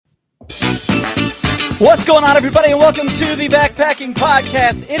What's going on, everybody, and welcome to the Backpacking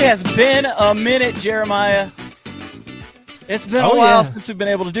Podcast. It has been a minute, Jeremiah. It's been a while since we've been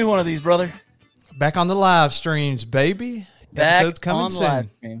able to do one of these, brother. Back on the live streams, baby. Episode's coming soon. Live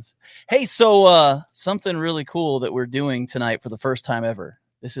streams. Hey, so something really cool that we're doing tonight for the first time ever.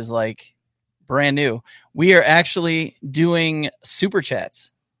 This is like brand new. We are actually doing super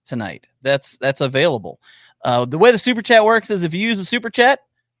chats tonight. That's available. The way the super chat works is if you use a super chat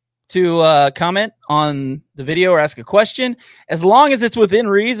to comment on the video or ask a question, as long as it's within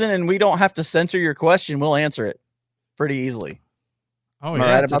reason and we don't have to censor your question, we'll answer it pretty easily. Oh,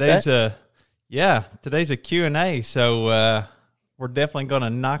 yeah. Right today's a Q&A, so we're definitely going to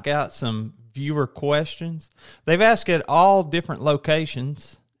knock out some viewer questions. They've asked at all different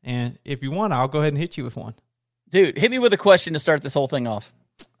locations, and if you want, I'll go ahead and hit you with one. Dude, hit me with a question to start this whole thing off.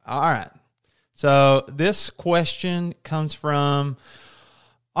 All right. So this question comes from...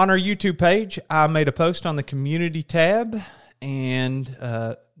 on our YouTube page. I made a post on the community tab, and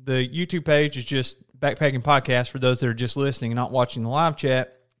the YouTube page is just Backpacking Podcast for those that are just listening and not watching the live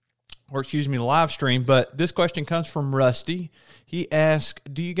chat, or the live stream. But this question comes from Rusty. He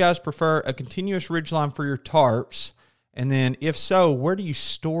asked, do you guys prefer a continuous ridgeline for your tarps? And then if so, where do you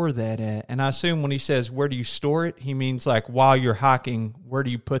store that at? And I assume when he says, where do you store it, he means like while you're hiking, where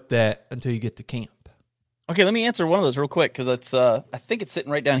do you put that until you get to camp? Okay, let me answer one of those real quick because it's I think it's sitting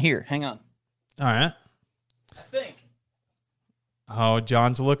right down here. Hang on. All right. I think. Oh,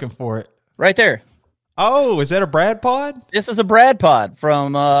 John's looking for it. Right there. Oh, is that a Brad pod? This is a Brad pod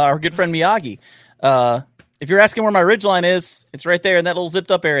from our good friend Miyagi. If you're asking where my ridgeline is, it's right there in that little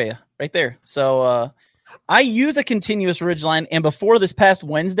zipped up area right there. So I use a continuous ridgeline, and before this past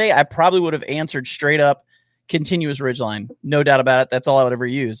Wednesday, I probably would have answered straight up continuous ridgeline. No doubt about it. That's all I would ever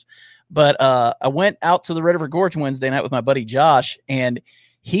use. But I went out to the Red River Gorge Wednesday night with my buddy Josh, and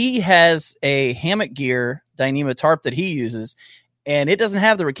he has a hammock gear Dyneema tarp that he uses, and it doesn't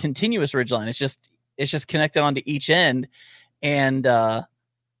have the continuous ridgeline. It's just connected onto each end, and I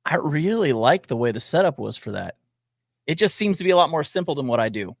really like the way the setup was for that. It just seems to be a lot more simple than what I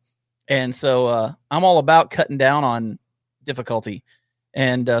do, and so I'm all about cutting down on difficulty.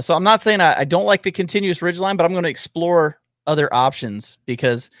 And so I'm not saying I don't like the continuous ridgeline, but I'm going to explore other options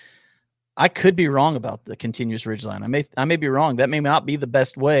because I could be wrong about the continuous ridgeline. I may be wrong. That may not be the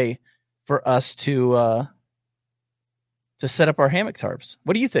best way for us to set up our hammock tarps.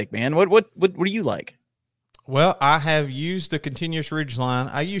 What do you think, man? What do you like? Well, I have used the continuous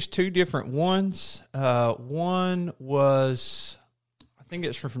ridgeline. I used two different ones. One was, I think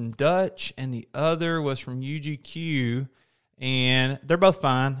it's from Dutch, and the other was from UGQ, and they're both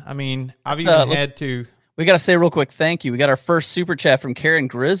fine. I mean, I've even had to... We got to say real quick, thank you. We got our first super chat from Karen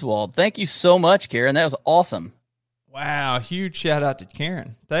Griswold. Thank you so much, Karen. That was awesome. Wow, huge shout out to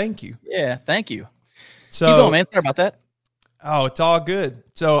Karen. Thank you. Yeah, thank you. So, keep going, man. Sorry about that. Oh, it's all good.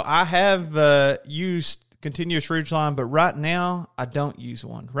 So I have used continuous ridgeline, but right now I don't use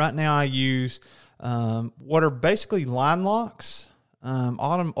one. Right now I use what are basically line locks.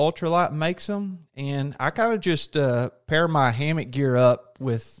 Autumn Ultralight makes them, and I kind of just pair my hammock gear up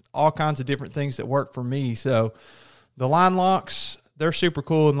with all kinds of different things that work for me. So the line locks, they're super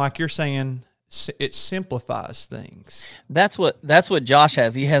cool, and like you're saying, it simplifies things. That's what Josh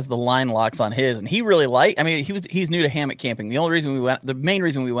has. He has the line locks on his, and he really I mean, he's new to hammock camping. The main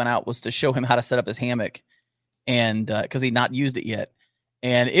reason we went out was to show him how to set up his hammock, and because he'd not used it yet,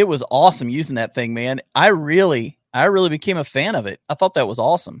 and it was awesome using that thing, man. I really became a fan of it. I thought that was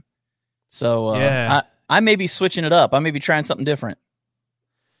awesome. So yeah. I may be switching it up. I may be trying something different.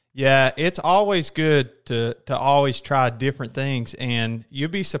 Yeah, it's always good to always try different things, and you'll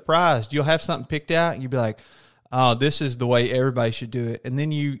be surprised. You'll have something picked out, and you'll be like, oh, this is the way everybody should do it. And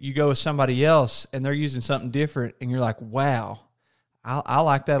then you go with somebody else, and they're using something different, and you're like, wow, I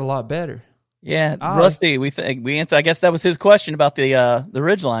like that a lot better. Yeah, Rusty, we answered. I guess that was his question about the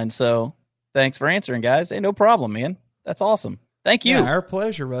ridgeline, so... Thanks for answering, guys. Hey, no problem, man. That's awesome. Thank you. Yeah, our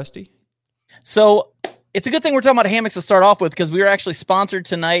pleasure, Rusty. So it's a good thing we're talking about hammocks to start off with because we are actually sponsored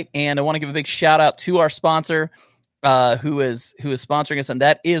tonight, and I want to give a big shout out to our sponsor who is sponsoring us, and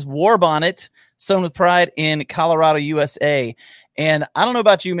that is War Bonnet, sewn with pride in Colorado, USA. And I don't know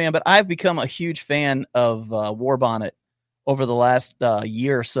about you, man, but I've become a huge fan of War Bonnet over the last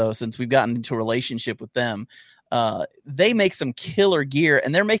year or so since we've gotten into a relationship with them. They make some killer gear,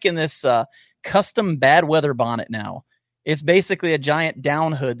 and they're making this custom bad weather bonnet now. It's basically a giant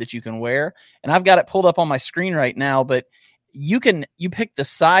down hood that you can wear, and I've got it pulled up on my screen right now, but you pick the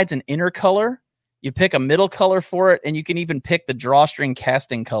sides and inner color, you pick a middle color for it, and you can even pick the drawstring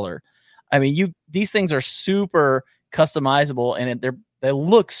casting color. I mean, these things are super customizable, and they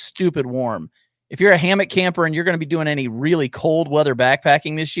look stupid warm. if you're a hammock camper and you're going to be doing any really cold weather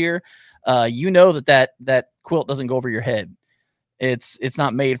backpacking this year, you know that quilt doesn't go over your head. It's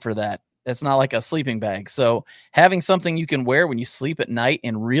not made for that. It's not like a sleeping bag. So having something you can wear when you sleep at night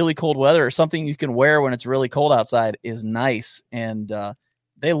in really cold weather, or something you can wear when it's really cold outside, is nice. And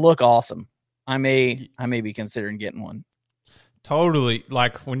they look awesome. I may be considering getting one. Totally.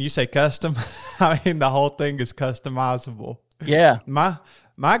 Like when you say custom, I mean, the whole thing is customizable. Yeah.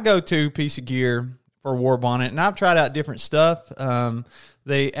 My go-to piece of gear for War Bonnet, and I've tried out different stuff.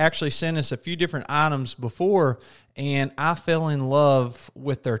 They actually sent us a few different items before, and I fell in love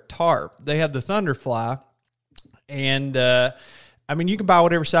with their tarp. They have the Thunderfly, and I mean, you can buy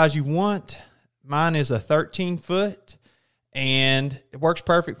whatever size you want. Mine is a 13-foot, and it works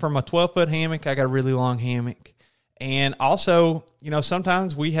perfect for my 12-foot hammock. I got a really long hammock. And also,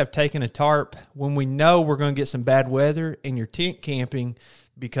 sometimes we have taken a tarp when we know we're going to get some bad weather and you're tent camping,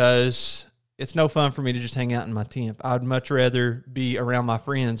 because it's no fun for me to just hang out in my tent. I'd much rather be around my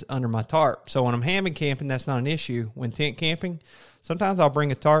friends under my tarp. So when I'm hammock camping, that's not an issue. When tent camping, sometimes I'll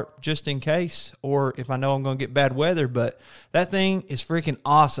bring a tarp just in case, or if I know I'm going to get bad weather. But that thing is freaking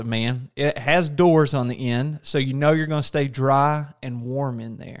awesome, man. It has doors on the end, so you're going to stay dry and warm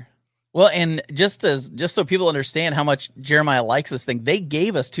in there. Well, and just so people understand how much Jeremiah likes this thing, they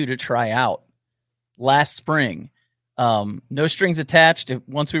gave us two to try out last spring. No strings attached.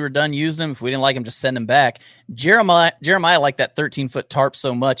 Once we were done using them, if we didn't like them, just send them back. Jeremiah liked that 13-foot tarp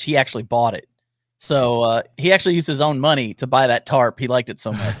so much, he actually bought it. So he actually used his own money to buy that tarp. He liked it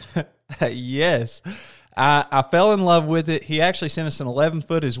so much. Yes. I fell in love with it. He actually sent us an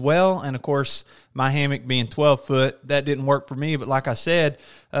 11-foot as well. And, of course, my hammock being 12-foot, that didn't work for me. But like I said,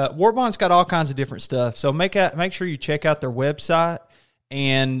 War Bond's got all kinds of different stuff. So make sure you check out their website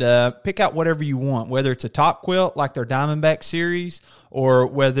and pick out whatever you want, whether it's a top quilt like their Diamondback series, or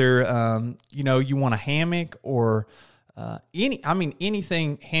whether, you want a hammock, or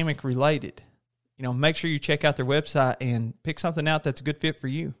anything hammock related. Make sure you check out their website and pick something out that's a good fit for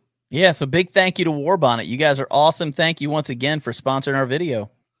you. Yeah, so big thank you to War Bonnet. You guys are awesome. Thank you once again for sponsoring our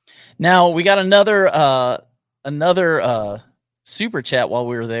video. Now, we got another super chat while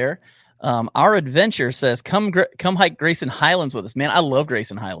we were there. Our Adventure says, come hike Grayson Highlands with us. Man, I love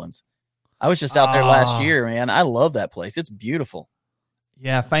Grayson Highlands. I was just out there last year, man. I love that place. It's beautiful.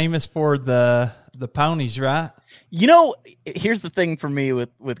 Yeah, famous for the ponies, right? Here's the thing for me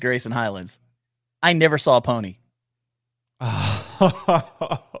with Grayson Highlands. I never saw a pony.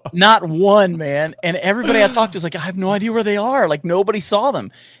 Not one, man. And everybody I talked to is like, I have no idea where they are. Like, nobody saw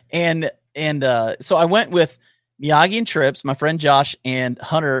them. And so I went with Miyagi and Trips, my friend Josh, and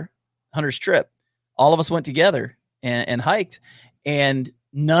Hunter's Trip. All of us went together and hiked, and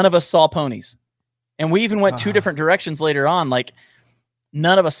none of us saw ponies. And we even went two different directions later on. Like,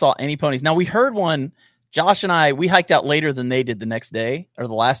 none of us saw any ponies. Now, we heard one. Josh and I, we hiked out later than they did the next day, or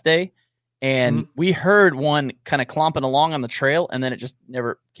the last day. And we heard one kind of clomping along on the trail, and then it just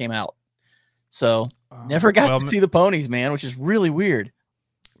never came out. So never got to see the ponies, man, which is really weird.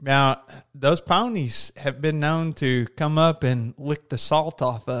 Now, those ponies have been known to come up and lick the salt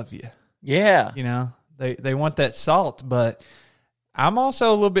off of you. Yeah. They want that salt, but I'm also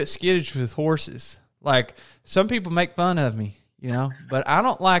a little bit skittish with horses. Like, some people make fun of me, but I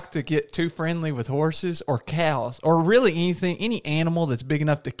don't like to get too friendly with horses or cows, or really any animal that's big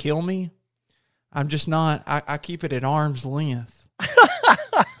enough to kill me. I'm just not. I keep it at arm's length.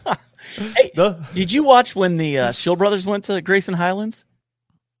 Hey, did you watch when the Shield brothers went to Grayson Highlands?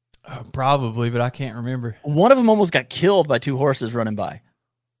 Probably, but I can't remember. One of them almost got killed by two horses running by.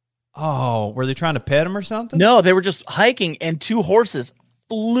 Oh, were they trying to pet him or something? No, they were just hiking, and two horses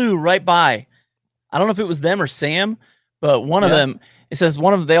flew right by. I don't know if it was them or Sam, but one of them, it says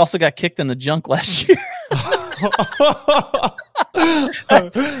they also got kicked in the junk last year.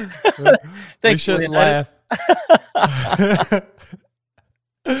 We shouldn't laugh.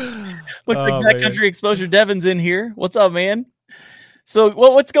 Looks like Backcountry Exposure Devin's in here. What's up, man? So,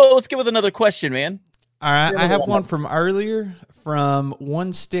 let's go with another question, man. All right, I have one from earlier from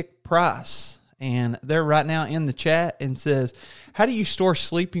One Stick Price, and they're right now in the chat and says, "How do you store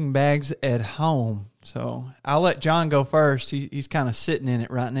sleeping bags at home?" So I'll let John go first. He's kind of sitting in it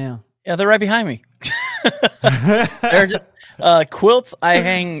right now. Yeah, they're right behind me. They're just quilts. I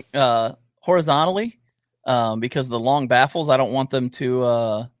hang horizontally because the long baffles. I don't want them to.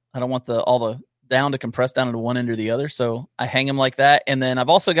 I don't want all the down to compress down into one end or the other. So I hang them like that. And then I've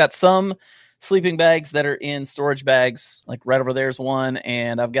also got some sleeping bags that are in storage bags. Like right over there's one,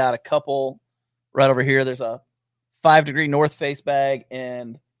 and I've got a couple right over here. There's a 5-degree North Face bag,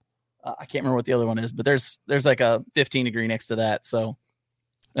 and I can't remember what the other one is, but there's like a 15-degree next to that. So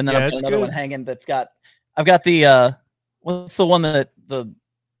And then Yeah, I've got it's another good. one hanging I've got the what's the one that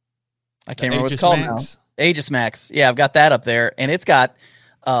I can't remember what it's called now. Aegis Max. Yeah, I've got that up there, and it's got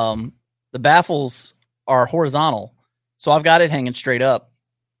the baffles are horizontal, so I've got it hanging straight up.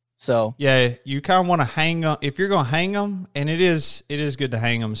 So yeah, you kind of want to hang them if you're going to hang them, and it is good to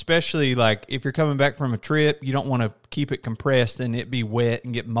hang them, especially like if you're coming back from a trip. You don't want to keep it compressed and it be wet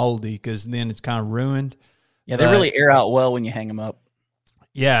and get moldy because then it's kind of ruined. Yeah, they really air out well when you hang them up.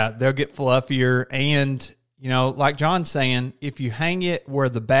 Yeah, they'll get fluffier, and like John's saying, if you hang it where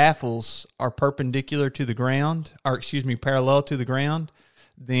the baffles are perpendicular to the ground, or parallel to the ground,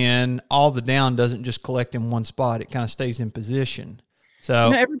 then all the down doesn't just collect in one spot. It kind of stays in position.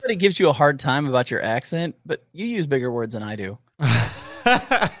 So everybody gives you a hard time about your accent, but you use bigger words than I do. Well,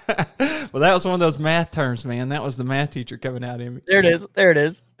 that was one of those math terms, man. That was the math teacher coming out in me. There it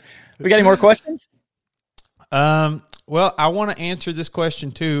is. We got any more questions? Well, I want to answer this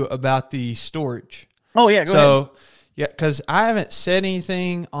question too about the storage. Oh yeah, go ahead. Yeah, because I haven't said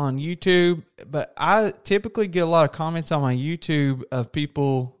anything on YouTube, but I typically get a lot of comments on my YouTube of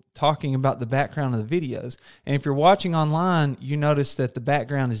people talking about the background of the videos. And if you're watching online, you notice that the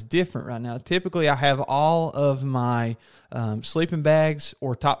background is different right now. Typically, I have all of my sleeping bags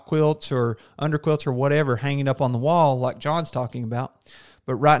or top quilts or under quilts or whatever hanging up on the wall like John's talking about.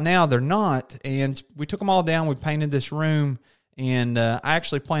 But right now, they're not. And we took them all down. We painted this room. And I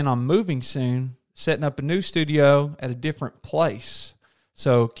actually plan on moving soon, setting up a new studio at a different place.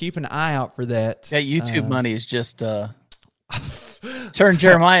 So keep an eye out for that. Yeah, YouTube money is just turned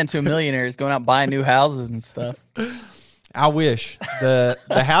Jeremiah into a millionaire. He's going out buying new houses and stuff. I wish. The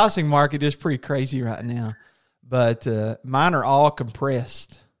housing market is pretty crazy right now. But mine are all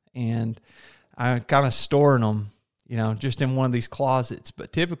compressed. And I'm kind of storing them, just in one of these closets.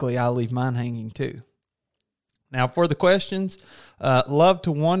 But typically I leave mine hanging too. Now for the questions, Love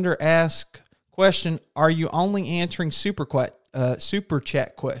to Wonder ask question, are you only answering super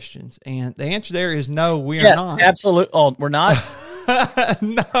chat questions? And the answer there is no, we are not. Absolutely. Oh, we're not?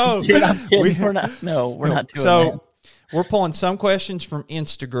 No. We're not. No, we're not doing that. We're pulling some questions from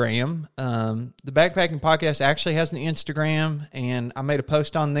Instagram. The Backpacking Podcast actually has an Instagram, and I made a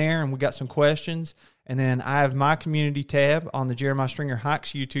post on there, and we got some questions. And then I have my community tab on the Jeremiah Stringer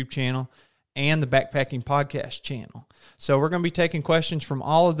Hikes YouTube channel and the Backpacking Podcast channel. So we're going to be taking questions from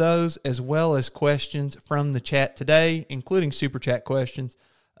all of those, as well as questions from the chat today, including super chat questions.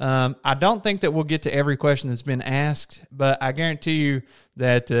 I don't think that we'll get to every question that's been asked, but I guarantee you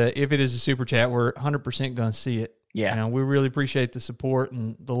that if it is a super chat, we're 100% going to see it. Yeah. We really appreciate the support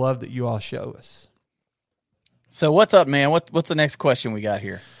and the love that you all show us. So what's up, man? What's the next question we got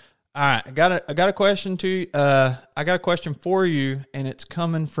here? All right, I got a question I got a question for you, and it's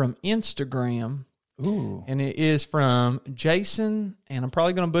coming from Instagram. Ooh. And it is from Jason, and I'm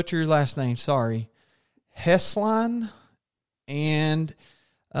probably going to butcher your last name. Sorry, Hesline. And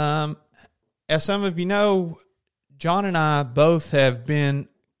as some of you know, John and I both have been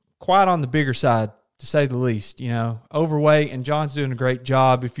quite on the bigger side, to say the least, overweight, and John's doing a great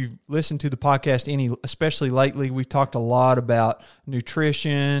job. If you've listened to the podcast especially lately, we've talked a lot about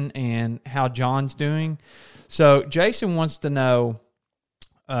nutrition and how John's doing. So Jason wants to know,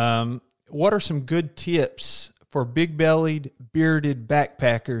 what are some good tips for big-bellied, bearded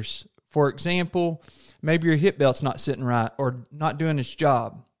backpackers? For example, maybe your hip belt's not sitting right or not doing its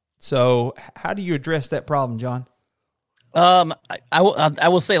job. So how do you address that problem, John? I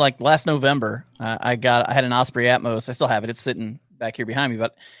will say, like last November, I had an Osprey Atmos. I still have it. It's sitting back here behind me,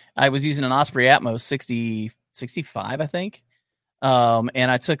 but I was using an Osprey Atmos 65, I think.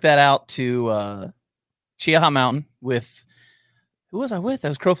 And I took that out to Chiaha Mountain with, who was I with? I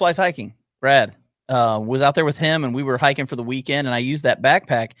was Crow Flies Hiking. Brad was out there with him, and we were hiking for the weekend, and I used that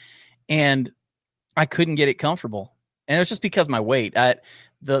backpack, and I couldn't get it comfortable. And it was just because my weight.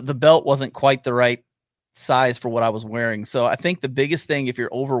 The belt wasn't quite the right size for what I was wearing. So I think the biggest thing, if you're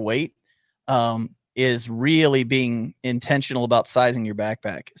overweight, is really being intentional about sizing your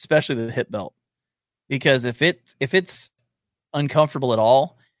backpack, especially the hip belt. Because if it's uncomfortable at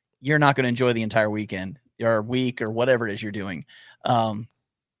all, you're not going to enjoy the entire weekend or week or whatever it is you're doing.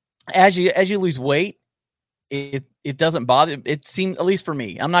 As you lose weight, it doesn't bother. It seems, at least for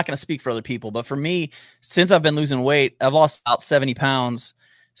me, I'm not going to speak for other people, but for me, since I've been losing weight, I've lost about 70 pounds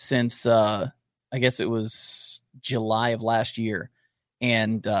since, I guess it was July of last year.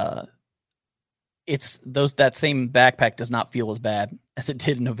 And, that same backpack does not feel as bad as it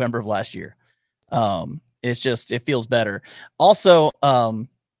did in November of last year. It feels better. Also, the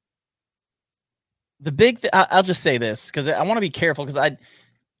big I'll just say this, because I want to be careful, because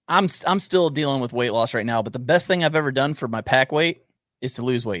I'm still dealing with weight loss right now, but the best thing I've ever done for my pack weight is to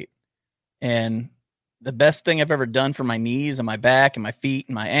lose weight. And the best thing I've ever done for my knees and my back and my feet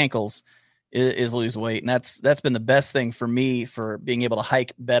and my ankles is lose weight. And that's been the best thing for me for being able to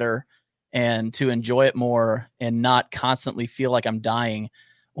hike better and to enjoy it more and not constantly feel like I'm dying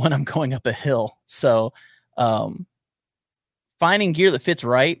when I'm going up a hill. So finding gear that fits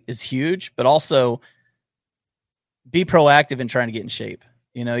right is huge, but also be proactive in trying to get in shape.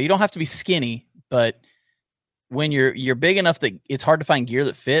 You know, you don't have to be skinny, but when you're big enough that it's hard to find gear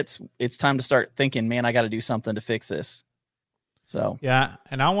that fits, it's time to start thinking, man, I got to do something to fix this. So, yeah.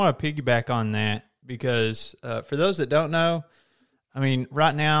 And I want to piggyback on that because for those that don't know, I mean,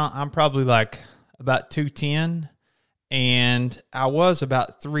 right now I'm probably like about 210 and I was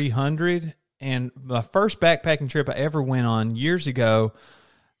about 300. And my first backpacking trip I ever went on years ago,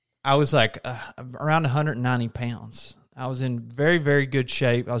 I was like around 190 pounds. I was in very, very good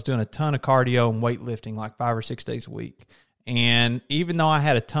shape. I was doing a ton of cardio and weightlifting like 5 or 6 days a week. And even though I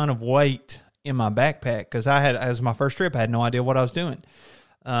had a ton of weight in my backpack, because as my first trip, I had no idea what I was doing.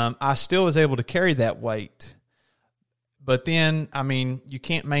 I still was able to carry that weight. But then, I mean, you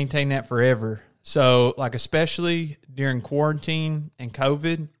can't maintain that forever. So, like, especially during quarantine and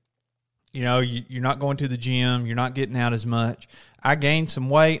COVID, you know, you're not going to the gym. You're not getting out as much. I gained some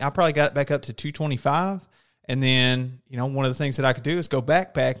weight. I probably got it back up to 225. And then, you know, one of the things that I could do is go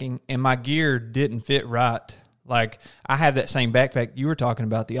backpacking, and my gear didn't fit right. Like, I have that same backpack you were talking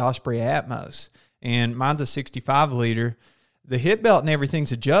about, the Osprey Atmos, and mine's a 65 liter. The hip belt and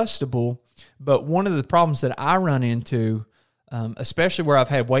everything's adjustable, but one of the problems that I run into, especially where I've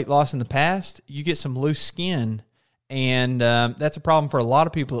had weight loss in the past, you get some loose skin, and that's a problem for a lot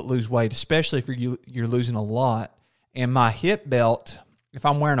of people that lose weight, especially if you're losing a lot. And my hip belt, if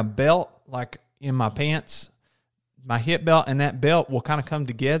I'm wearing a belt, like in my pants, my hip belt and that belt will kind of come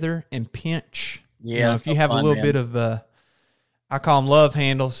together and pinch. Yeah, you know, if you have a little bit of, I call them love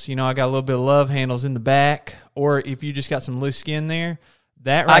handles. You know, I got a little bit of love handles in the back, or if you just got some loose skin there,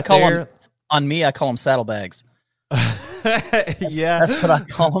 that right there. On me, I call them saddlebags. Yeah, that's what I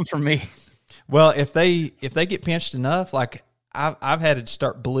call them for me. Well, if they get pinched enough, like I've had it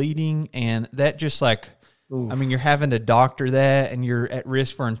start bleeding, and that just like. Ooh. I mean, you're having to doctor that, and you're at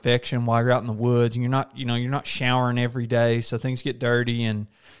risk for infection while you're out in the woods, and you're not showering every day, so things get dirty, and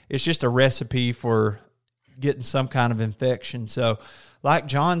it's just a recipe for getting some kind of infection. So, like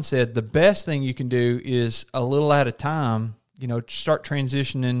John said, the best thing you can do is a little at a time, you know, start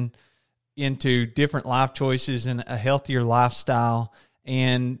transitioning into different life choices and a healthier lifestyle.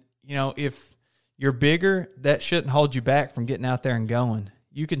 And, you know, if you're bigger, that shouldn't hold you back from getting out there and going.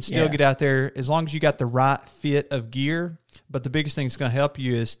 You can still get out there as long as you got the right fit of gear. But the biggest thing that's going to help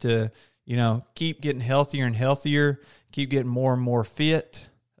you is to, you know, keep getting healthier and healthier, keep getting more and more fit,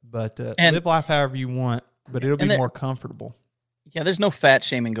 but live life however you want, but it'll be more comfortable. Yeah, there's no fat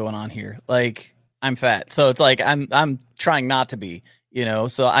shaming going on here. Like, I'm fat, so it's like I'm trying not to be, you know,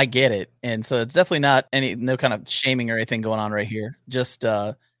 so I get it. And so it's definitely not no kind of shaming or anything going on right here. Just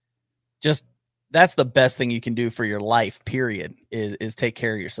that's the best thing you can do for your life, period, is take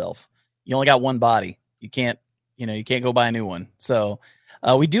care of yourself. You only got one body. You can't go buy a new one. So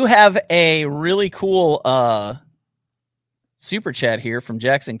we do have a really cool super chat here from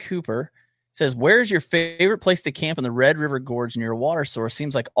Jackson Cooper. It says, where's your favorite place to camp in the Red River Gorge near a water source?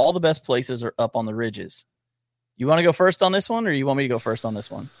 Seems like all the best places are up on the ridges. You want to go first on this one, or you want me to go first on this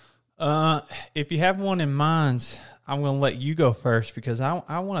one? If you have one in mind, I'm going to let you go first because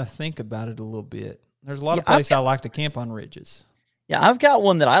I want to think about it a little bit. There's a lot of places I like to camp on ridges. Yeah, I've got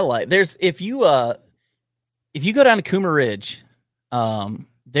one that I like. If you go down to Coomer Ridge,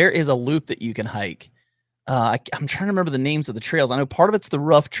 there is a loop that you can hike. I'm trying to remember the names of the trails. I know part of it's the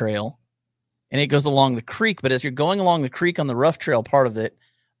rough trail, and it goes along the creek. But as you're going along the creek on the rough trail part of it,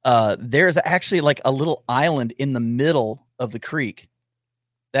 there's actually like a little island in the middle of the creek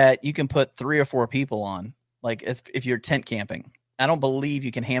that you can put 3 or 4 people on. Like if you're tent camping, I don't believe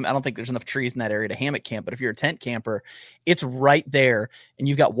you can I don't think there's enough trees in that area to hammock camp, but if you're a tent camper, it's right there and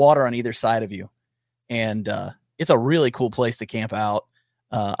you've got water on either side of you. And it's a really cool place to camp out.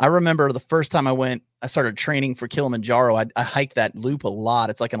 I remember the first time I started training for Kilimanjaro. I hiked that loop a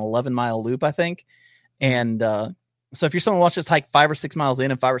lot. It's like an 11-mile loop, I think. And so if you're someone who wants to just hike 5 or 6 miles in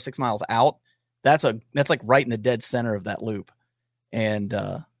and 5 or 6 miles out, that's like right in the dead center of that loop. And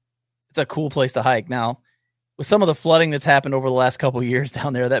it's a cool place to hike. Now, with some of the flooding that's happened over the last couple of years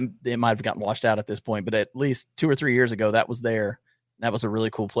down there, that it might have gotten washed out at this point, but at least 2 or 3 years ago, that was there. That was a really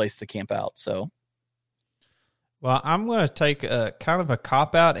cool place to camp out. So, well, I'm going to take a kind of a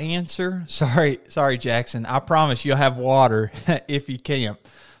cop-out answer. Sorry, Jackson. I promise you'll have water if you camp.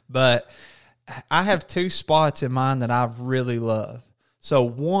 But I have 2 spots in mind that I really love. So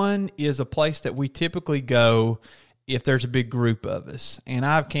one is a place that we typically go if there's a big group of us. And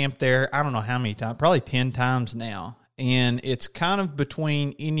I've camped there, I don't know how many times, probably 10 times now. And it's kind of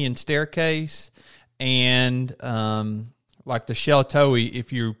between Indian Staircase and like the Sheltowee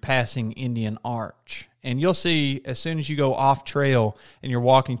if you're passing Indian Arch. And you'll see as soon as you go off trail and you're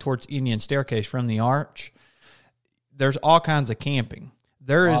walking towards Indian Staircase from the Arch, there's all kinds of camping.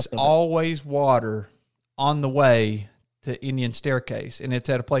 There is always water on the way to Indian Staircase, and it's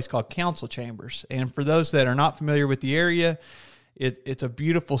at a place called Council Chambers. And for those that are not familiar with the area, it's a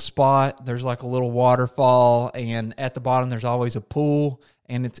beautiful spot. There's like a little waterfall, and at the bottom there's always a pool,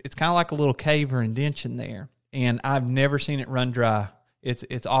 and it's kind of like a little cave or indention there. And I've never seen it run dry.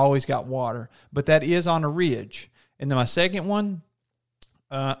 It's always got water, but that is on a ridge. And then my second one,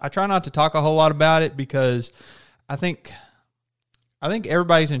 I try not to talk a whole lot about it because I think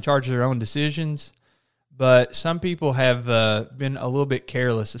everybody's in charge of their own decisions. But some people have been a little bit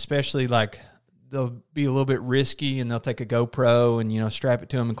careless, especially like they'll be a little bit risky and they'll take a GoPro and, strap it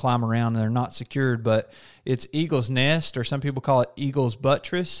to them and climb around and they're not secured. But it's Eagle's Nest, or some people call it Eagle's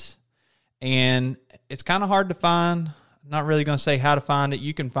Buttress. And it's kind of hard to find. I'm not really going to say how to find it.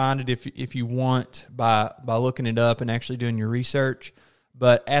 You can find it if you want by looking it up and actually doing your research.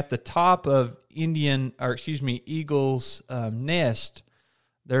 But at the top of Eagle's Nest,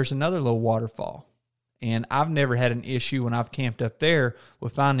 there's another little waterfall. And I've never had an issue when I've camped up there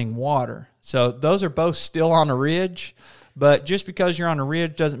with finding water. So those are both still on a ridge, but just because you're on a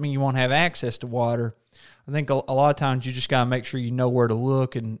ridge doesn't mean you won't have access to water. I think a lot of times you just got to make sure you know where to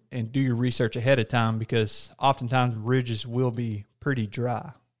look and do your research ahead of time, because oftentimes ridges will be pretty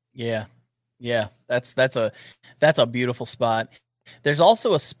dry. Yeah. Yeah. That's a beautiful spot. There's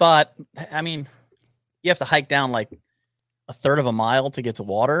also a spot, I mean, you have to hike down like a third of a mile to get to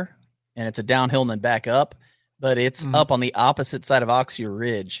water. And it's a downhill and then back up, but it's up on the opposite side of Oxear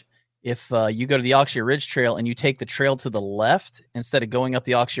Ridge. If you go to the Oxear Ridge Trail and you take the trail to the left instead of going up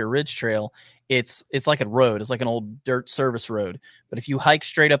the Oxear Ridge Trail, it's like a road. It's like an old dirt service road. But if you hike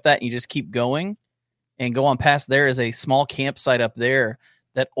straight up that and you just keep going and go on past, there is a small campsite up there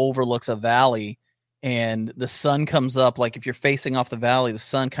that overlooks a valley, and the sun comes up. Like if you're facing off the valley, the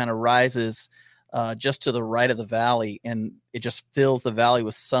sun kind of rises just to the right of the valley, and it just fills the valley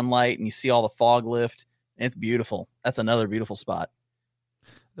with sunlight, and you see all the fog lift, and it's beautiful. That's another beautiful spot.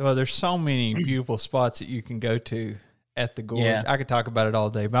 Well, there's so many beautiful spots that you can go to at the gorge. Yeah. I could talk about it all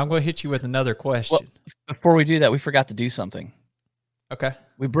day, but I'm going to hit you with another question. Well, before we do that, we forgot to do something. Okay.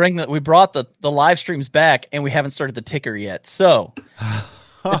 We brought the live streams back, and we haven't started the ticker yet. So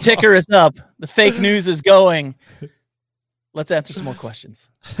the ticker is up. The fake news is going. Let's answer some more questions.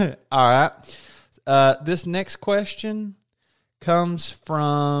 All right. This next question comes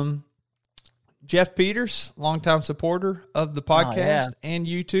from Jeff Peters, longtime supporter of the podcast and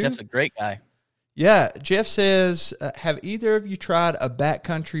YouTube. Jeff's a great guy. Yeah. Jeff says, have either of you tried a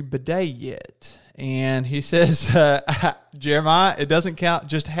backcountry bidet yet? And he says, Jeremiah, it doesn't count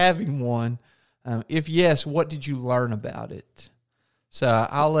just having one. If yes, what did you learn about it? So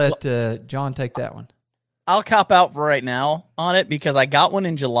I'll let John take that one. I'll cop out for right now on it because I got one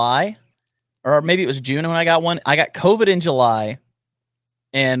in July, or maybe it was June when I got one. I got COVID in July,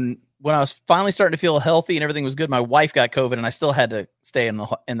 and when I was finally starting to feel healthy and everything was good, my wife got COVID, and I still had to stay in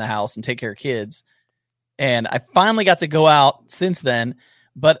the house and take care of kids. And I finally got to go out since then,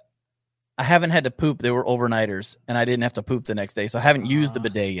 but I haven't had to poop. They were overnighters, and I didn't have to poop the next day, so I haven't used the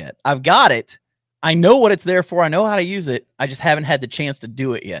bidet yet. I've got it. I know what it's there for. I know how to use it. I just haven't had the chance to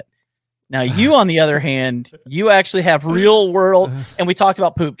do it yet. Now, you, on the other hand, you actually have real world, and we talked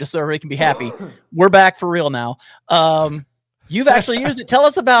about poop just so everybody can be happy. We're back for real now. You've actually used it. Tell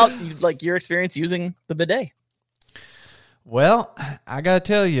us about your experience using the bidet. Well, I got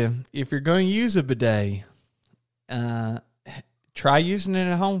to tell you, if you're going to use a bidet, try using it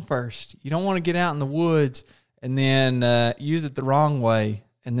at home first. You don't want to get out in the woods and then use it the wrong way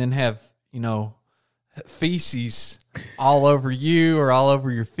and then have, feces all over you or all over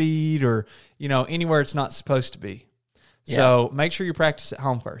your feet or, anywhere it's not supposed to be. Yeah. So make sure you practice at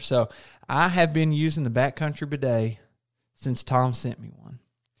home first. So I have been using the backcountry bidet since Tom sent me one.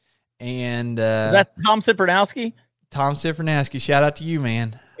 And is that Tom Sipernowski? Tom Sipernowski. Shout out to you,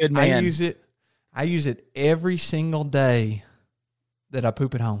 man. Good man. I use it every single day that I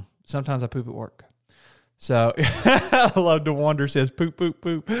poop at home. Sometimes I poop at work. So I love to wonder says poop, poop,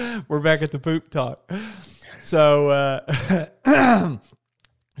 poop. We're back at the poop talk. So,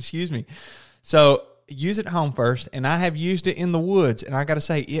 excuse me. So use it at home first. And I have used it in the woods. And I got to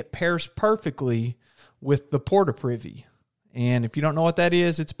say, it pairs perfectly with the Porta-Privy. And if you don't know what that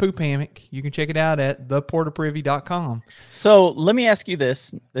is, it's a poop hammock. You can check it out at theportaprivy.com. So let me ask you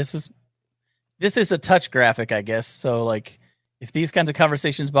this. This is a touch graphic, I guess. So like if these kinds of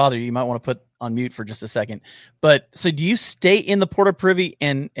conversations bother you, you might want to put on mute for just a second. But so do you stay in the Porta Privy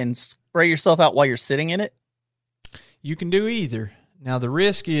and spray yourself out while you're sitting in it? You can do either. Now the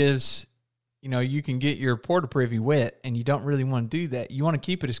risk is, you can get your Porta Privy wet, and you don't really want to do that. You want to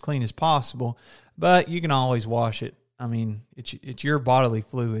keep it as clean as possible, but you can always wash it. I mean, it's your bodily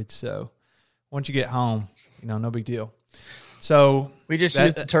fluid, so once you get home, no big deal. So we just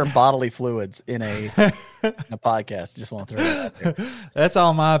used the term bodily fluids in a podcast. Just want to throw that out there. That's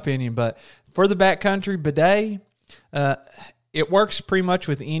all my opinion. But for the backcountry bidet, it works pretty much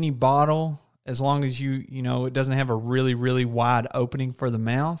with any bottle as long as it doesn't have a really, really wide opening for the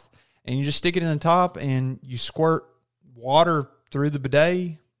mouth. And you just stick it in the top and you squirt water through the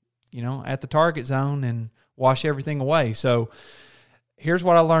bidet, at the target zone and wash everything away. So here's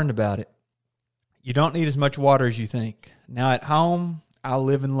what I learned about it. You don't need as much water as you think. Now at home, I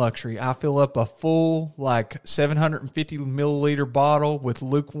live in luxury. I fill up a full 750 milliliter bottle with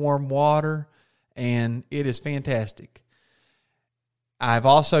lukewarm water, and it is fantastic. I've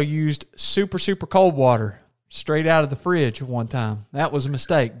also used super, super cold water straight out of the fridge one time. That was a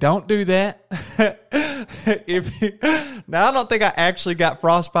mistake. Don't do that. Now, I don't think I actually got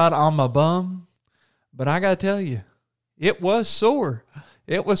frostbite on my bum, but I got to tell you, it was sore.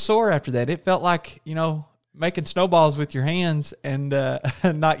 It was sore after that. It felt like, making snowballs with your hands and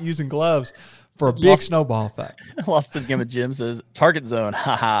not using gloves for a big snowball fight. Lost the game of Jim says, target zone.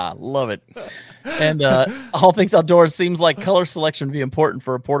 Haha, love it. And all things outdoors seems like color selection would be important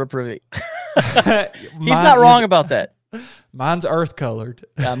for a Porta Privy. He's not wrong about that. Mine's earth colored.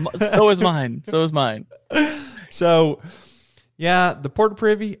 Yeah, so is mine. So, yeah, the Porta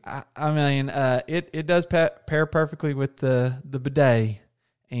Privy, I mean, it does pair perfectly with the bidet.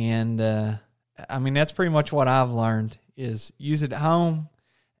 And, I mean, that's pretty much what I've learned is use it at home.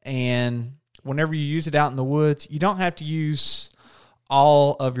 And whenever you use it out in the woods, you don't have to use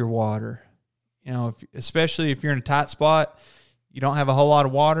all of your water. Especially if you're in a tight spot, you don't have a whole lot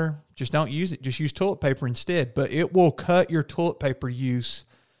of water, just don't use it. Just use toilet paper instead. But it will cut your toilet paper use,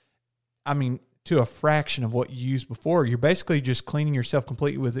 to a fraction of what you used before. You're basically just cleaning yourself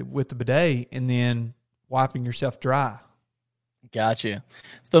completely with the bidet and then wiping yourself dry. Gotcha.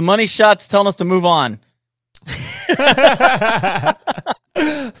 So the money shot's telling us to move on.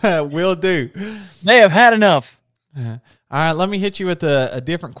 Will do. They have had enough. All right, let me hit you with a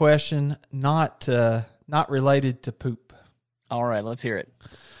different question, not related to poop. All right, let's hear it.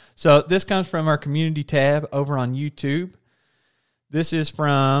 So this comes from our community tab over on YouTube. This is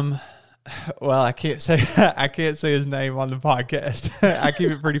from, well, I can't say his name on the podcast. I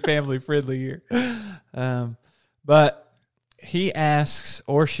keep it pretty family friendly here. But he asks,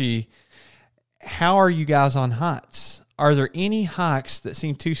 or she, how are you guys on hikes? Are there any hikes that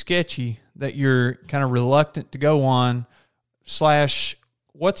seem too sketchy that you're kind of reluctant to go on?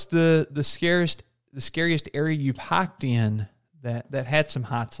 / what's the scariest area you've hiked in that had some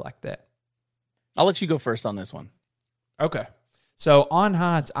heights like that? I'll let you go first on this one. Okay. So on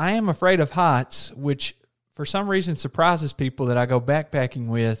heights, I am afraid of heights, which for some reason surprises people that I go backpacking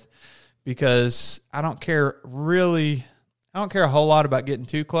with, because I don't care a whole lot about getting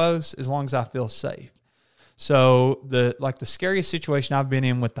too close as long as I feel safe. So the scariest situation I've been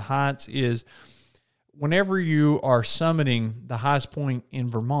in with the heights is whenever you are summiting the highest point in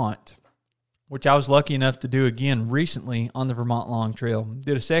Vermont, which I was lucky enough to do again recently on the Vermont Long Trail,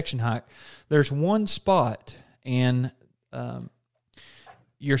 did a section hike. There's one spot, and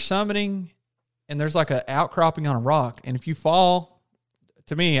you're summiting, and there's like an outcropping on a rock, and if you fall,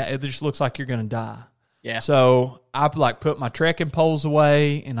 to me, it just looks like you're going to die. Yeah. So I put my trekking poles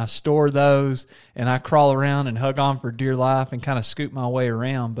away, and I store those, and I crawl around and hug on for dear life and kind of scoot my way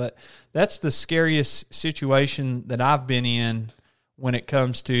around. But that's the scariest situation that I've been in when it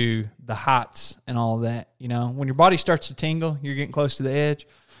comes to the heights and all of that. When your body starts to tingle, you're getting close to the edge.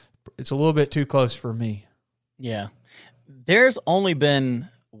 It's a little bit too close for me. Yeah. There's only been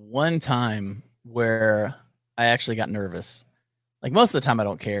one time where I actually got nervous. Most of the time I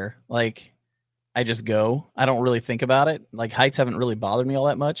don't care. I just go. I don't really think about it. Heights haven't really bothered me all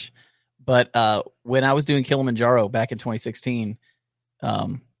that much. But when I was doing Kilimanjaro back in 2016,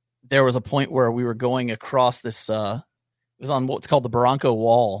 there was a point where we were going across this, it was on what's called the Barranco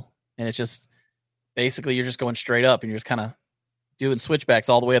Wall. And it's just, basically you're just going straight up and you're just kind of doing switchbacks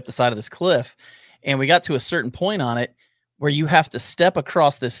all the way up the side of this cliff. And we got to a certain point on it where you have to step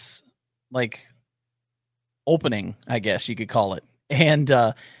across this, opening, I guess you could call it. And,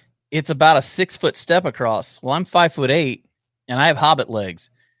 it's about a 6-foot step across. Well, I'm 5'8", and I have hobbit legs.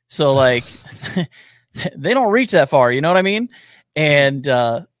 So like they don't reach that far, you know what I mean? And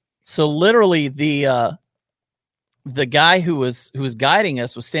so literally the guy who was guiding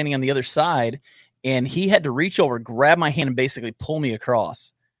us was standing on the other side, and he had to reach over, grab my hand, and basically pull me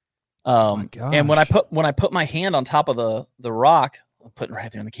across. And when I put my hand on top of the rock, I'm putting it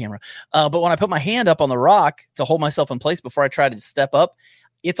right there in the camera. But when I put my hand up on the rock to hold myself in place before I tried to step up,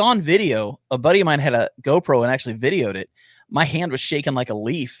 it's on video. A buddy of mine had a GoPro and actually videoed it. My hand was shaking like a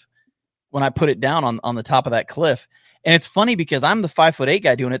leaf when I put it down on the top of that cliff. And it's funny because I'm the 5'8"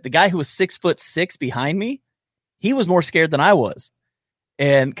 guy doing it. The guy who was 6'6" behind me, he was more scared than I was.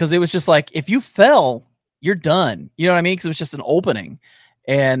 And because it was just like, if you fell, you're done. You know what I mean? Because it was just an opening.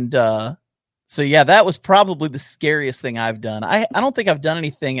 And so, yeah, that was probably the scariest thing I've done. I don't think I've done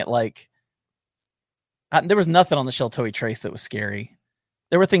anything at like, there was nothing on the Sheltowee Trace that was scary.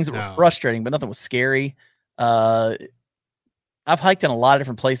 There were things that were frustrating, but nothing was scary. I've hiked in a lot of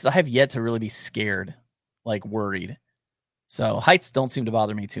different places. I have yet to really be scared, like worried. So heights don't seem to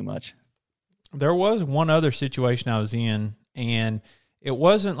bother me too much. There was one other situation I was in, and it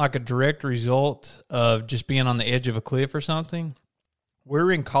wasn't like a direct result of just being on the edge of a cliff or something.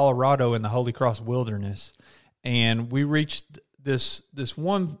 We're in Colorado in the Holy Cross Wilderness, and we reached this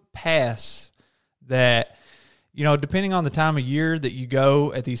one pass that, you know, depending on the time of year that you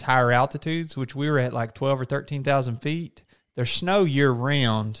go at these higher altitudes, which we were at like 12 or 13,000 feet, there's snow year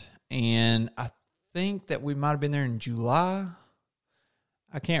round. And I think that we might have been there in July.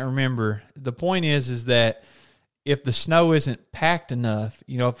 I can't remember. The point is that if the snow isn't packed enough,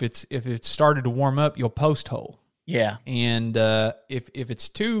 you know, if it's started to warm up, you'll post hole. Yeah. And if it's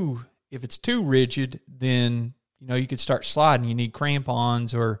too rigid, then, you know, you could start sliding. You need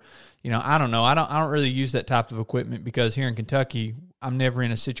crampons, or, you know, I don't know. I don't really use that type of equipment because here in Kentucky, I'm never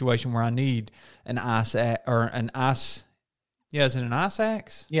in a situation where I need an ice or an ice. Yeah, is it an ice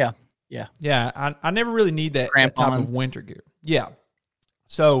axe? Yeah. Yeah. Yeah. I never really need that type of winter gear. Yeah.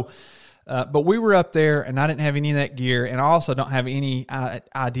 So, but we were up there, and I didn't have any of that gear, and I also don't have any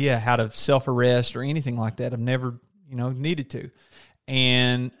idea how to self-arrest or anything like that. I've never, you know, needed to.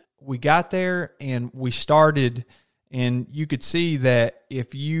 And we got there, and we started, and you could see that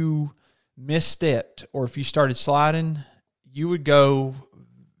if you misstepped or if you started sliding, you would go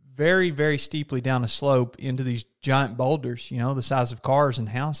very, very steeply down a slope into these giant boulders, you know, the size of cars and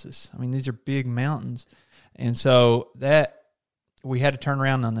houses. I mean, these are big mountains. And so that we had to turn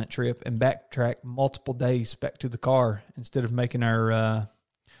around on that trip and backtrack multiple days back to the car instead of making our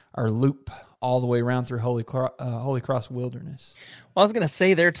loop all the way around through Holy Cross Wilderness. Well, I was gonna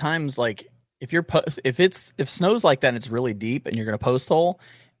say there are times like if snow's like that and it's really deep and you're gonna post hole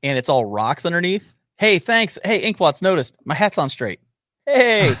and it's all rocks underneath. Hey, thanks. Hey, Inkblots noticed my hat's on straight.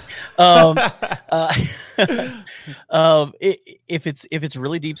 Hey, if it's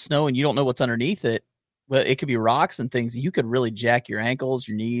really deep snow and you don't know what's underneath it, well, it could be rocks and things. You could really jack your ankles,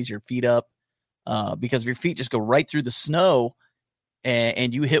 your knees, your feet up, because if your feet just go right through the snow,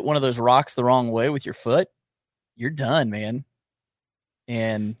 and you hit one of those rocks the wrong way with your foot, you're done, man.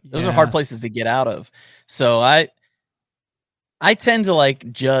 And those are hard places to get out of. So I tend to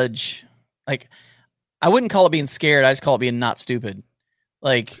like judge, like I wouldn't call it being scared. I just call it being not stupid.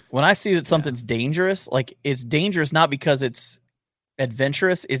 Like when I see that something's dangerous, like it's dangerous not because it's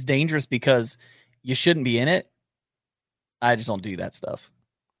adventurous. It's dangerous because you shouldn't be in it. I just don't do that stuff.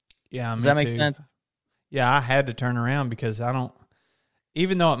 Yeah. Does that make sense? Yeah. I had to turn around because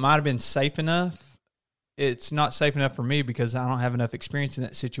even though it might've been safe enough, it's not safe enough for me because I don't have enough experience in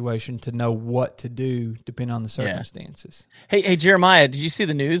that situation to know what to do depending on the circumstances. Yeah. Hey, Jeremiah, did you see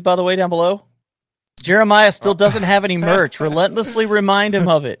the news, by the way, down below? Jeremiah still doesn't have any merch. Relentlessly remind him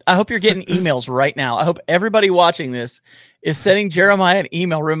of it. I hope you're getting emails right now. I hope everybody watching this is sending Jeremiah an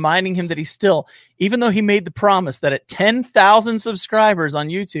email reminding him that he's still, even though he made the promise that at 10,000 subscribers on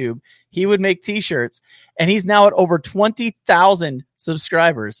YouTube, he would make t-shirts, and he's now at over 20,000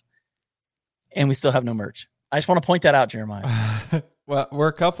 subscribers, and we still have no merch. I just want to point that out, Jeremiah.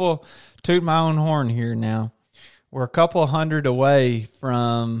 Well, toot my own horn here now. We're a couple hundred away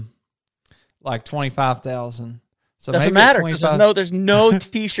from like 25,000. So doesn't matter because there's no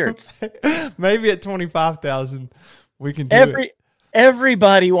t-shirts. Maybe at 25,000 we can do it.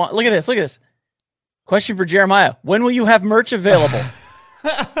 Everybody look at this. Question for Jeremiah: when will you have merch available?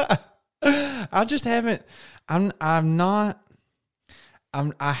 I just haven't. I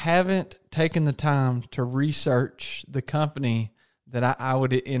haven't taken the time to research the company that I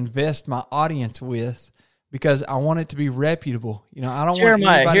would invest my audience with, because I want it to be reputable. You know, I don't want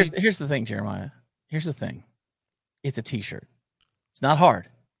anybody... Here's the thing, Jeremiah. Here's the thing. It's a t-shirt. It's not hard.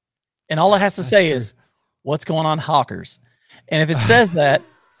 And all it has to say is, what's going on, Hawkers? And if it says that,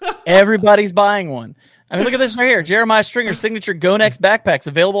 everybody's buying one. I mean, look at this right here. Jeremiah Stringer signature Go Next backpacks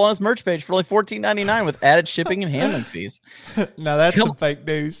available on his merch page for only $14.99 with added shipping and handling fees. Now that's some fake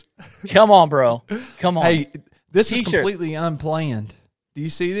news. Come on, bro. Come on. Hey, this T-shirt. is completely unplanned. Do you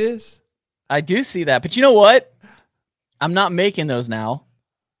see this? I do see that. But you know what? I'm not making those now.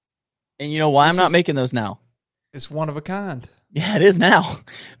 And you know why I'm not making those now? It's one of a kind. Yeah, it is now.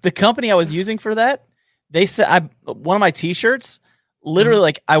 The company I was using for that, they said one of my T-shirts, literally,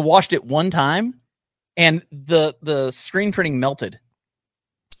 like I washed it one time, and the screen printing melted.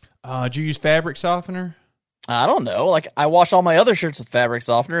 Did you use fabric softener? I don't know. Like I wash all my other shirts with fabric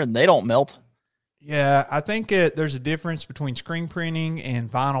softener, and they don't melt. Yeah, I think there's a difference between screen printing and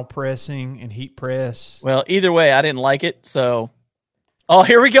vinyl pressing and heat press. Well, either way, I didn't like it. So, oh,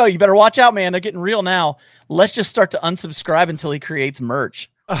 here we go. You better watch out, man. They're getting real now. Let's just start to unsubscribe until he creates merch.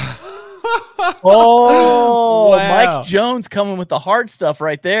 Oh, wow. Mike Jones coming with the hard stuff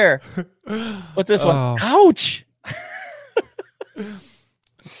right there. What's this one? Ouch.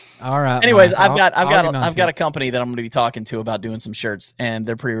 All right. Anyways, I've got a company that I'm going to be talking to about doing some shirts, and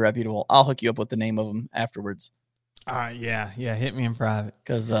they're pretty reputable. I'll hook you up with the name of them afterwards. Yeah. Hit me in private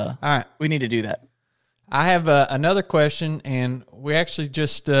because all right, we need to do that. I have another question, and we actually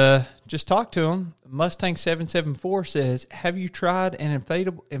just talked to him. Mustang 774 says, "Have you tried an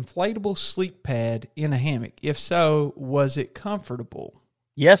inflatable sleep pad in a hammock? If so, was it comfortable?"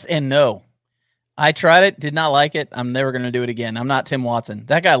 Yes and no. I tried it, did not like it. I'm never going to do it again. I'm not Tim Watson.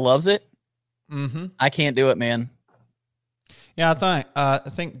 That guy loves it. Mm-hmm. I can't do it, man. Yeah, I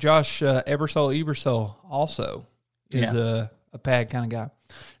think Josh Ebersole also is a pad kind of guy.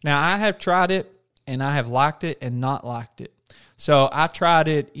 Now, I have tried it, and I have liked it and not liked it. So I tried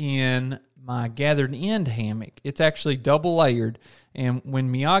it in my gathered end hammock. It's actually double layered. And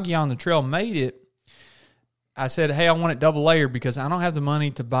when Miyagi on the Trail made it, I said, hey, I want it double layered because I don't have the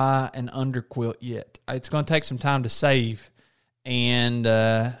money to buy an underquilt yet. It's going to take some time to save. And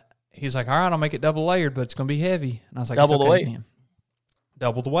he's like, all right, I'll make it double layered, but it's going to be heavy. And I was like, double the weight. Man.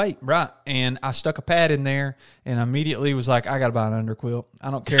 Double the weight, right. And I stuck a pad in there and immediately was like, I got to buy an underquilt.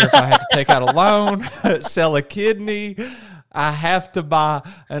 I don't care if I have to take out a loan, sell a kidney. I have to buy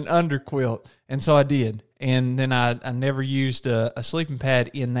an underquilt. And so I did. And then I never used a sleeping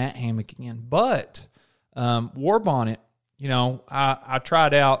pad in that hammock again. But War Bonnet, I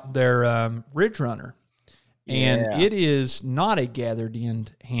tried out their Ridge Runner. And it is not a gathered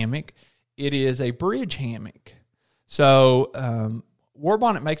end hammock. It is a bridge hammock. So War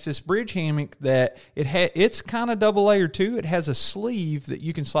Bonnet makes this bridge hammock that it's kind of double layered too. It has a sleeve that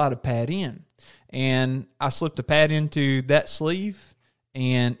you can slide a pad in. And I slipped a pad into that sleeve,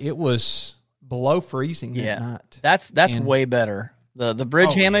 and it was below freezing that night. That's way better. The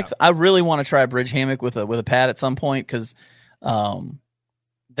bridge hammocks. Yeah. I really want to try a bridge hammock with a pad at some point because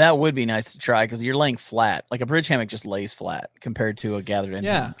that would be nice to try because you're laying flat. Like a bridge hammock just lays flat compared to a gathered end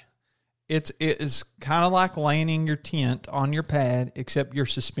hammock. It is kind of like laying your tent on your pad, except you're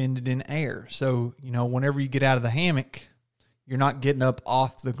suspended in air. So, whenever you get out of the hammock, you're not getting up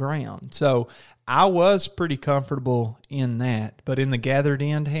off the ground. So I was pretty comfortable in that. But in the gathered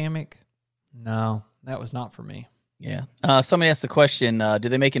end hammock, no, that was not for me. Yeah. Somebody asked the question, do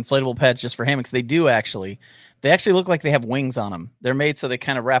they make inflatable pads just for hammocks? They do, actually. They actually look like they have wings on them. They're made so they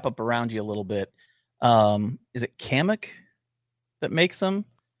kind of wrap up around you a little bit. Is it Kamak that makes them?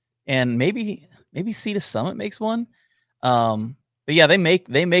 And maybe Sea to Summit makes one. But yeah, they make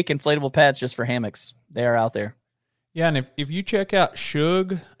inflatable pads just for hammocks. They are out there. Yeah, and if you check out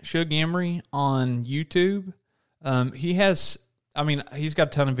Shug Emery on YouTube, he's got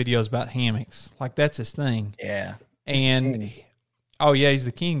a ton of videos about hammocks. Like that's his thing. Yeah. And he's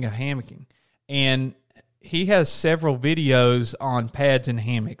the king of hammocking. And he has several videos on pads and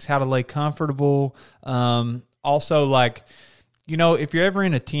hammocks, how to lay comfortable. Also, like, if you're ever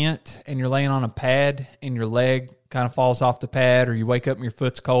in a tent and you're laying on a pad and your leg kind of falls off the pad, or you wake up and your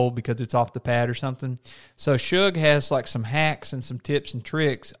foot's cold because it's off the pad or something. So Shug has like some hacks and some tips and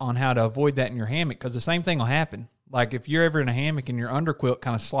tricks on how to avoid that in your hammock, because the same thing will happen. Like if you're ever in a hammock and your underquilt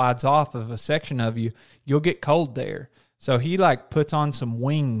kind of slides off of a section of you, you'll get cold there. So he like puts on some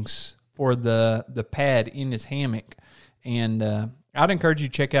wings for the pad in his hammock. And I'd encourage you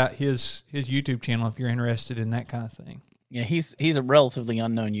to check out his YouTube channel if you're interested in that kind of thing. Yeah, he's a relatively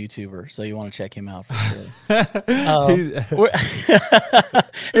unknown YouTuber, so you want to check him out for sure.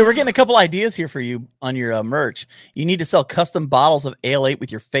 We're getting a couple ideas here for you on your merch. You need to sell custom bottles of Ale-8 with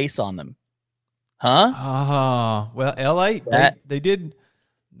your face on them. Huh? Oh, well, Ale-8,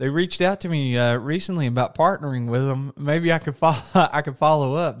 they reached out to me recently about partnering with them. Maybe I could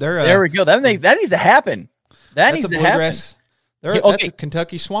follow up. There we go. That needs to happen. That needs to happen. That's a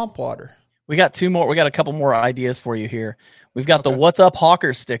Kentucky swamp water. We got two more. We got a couple more ideas for you here. We've got the What's Up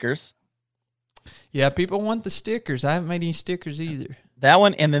Hawker stickers. Yeah, people want the stickers. I haven't made any stickers either. That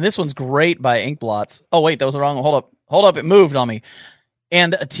one, and then this one's great by Inkblots. Oh, wait, that was the wrong one. Hold up. It moved on me.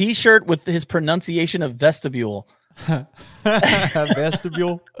 And a T-shirt with his pronunciation of vestibule.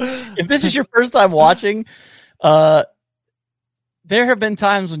 Vestibule. If this is your first time watching, there have been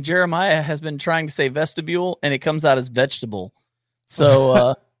times when Jeremiah has been trying to say vestibule, and it comes out as vegetable.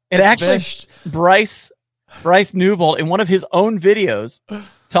 So it actually, Bryce Newbold, in one of his own videos,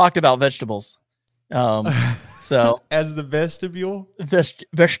 talked about vegetables. So as the vestibule,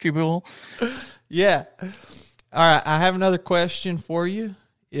 vestibule. Yeah. All right. I have another question for you.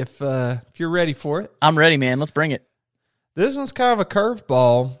 If you're ready for it, I'm ready, man. Let's bring it. This one's kind of a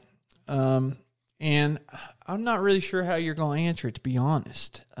curveball, and I'm not really sure how you're going to answer it. To be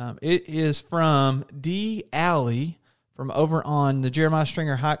honest, it is from D. Alley from over on the Jeremiah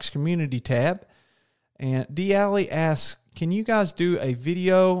Stringer Hikes community tab, and D. Alley asks, "Can you guys do a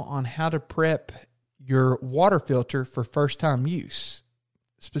video on how to prep your water filter for first-time use?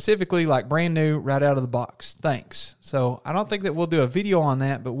 Specifically, like brand new, right out of the box. Thanks." So I don't think that we'll do a video on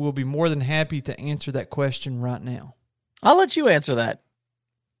that, but we'll be more than happy to answer that question right now. I'll let you answer that.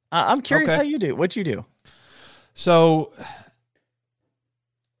 I'm curious how you do. What you do? So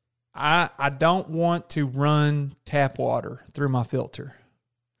I don't want to run tap water through my filter.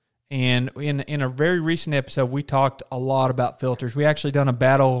 And in a very recent episode, we talked a lot about filters. We actually done a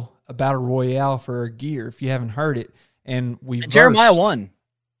battle royale for our gear, if you haven't heard it. And Jeremiah won.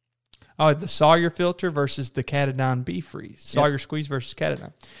 Oh, the Sawyer filter versus the Katadyn B-Freeze. Sawyer Squeeze versus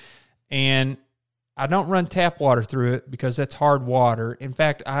Katadyn. And I don't run tap water through it because that's hard water. In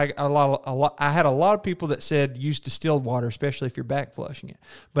fact, I had a lot of people that said use distilled water, especially if you're back flushing it.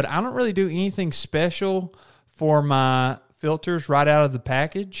 But I don't really do anything special for my filters right out of the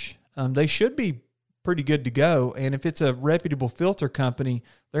package. They should be pretty good to go. And if it's a reputable filter company,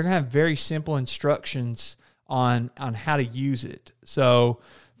 they're going to have very simple instructions on how to use it. So,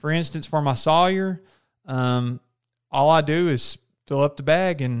 for instance, for my Sawyer, all I do is fill up the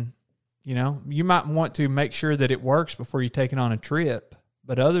bag, and you might want to make sure that it works before you take it on a trip.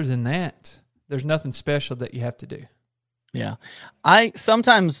 But other than that, there's nothing special that you have to do. Yeah. I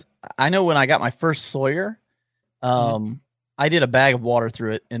know when I got my first Sawyer, I did a bag of water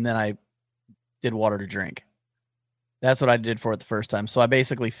through it, and then I did water to drink. That's what I did for it the first time. So I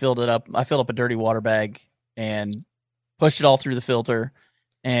basically filled it up. I filled up a dirty water bag and pushed it all through the filter,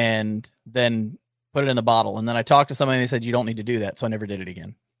 and then put it in a bottle. And then I talked to somebody, and they said, you don't need to do that. So I never did it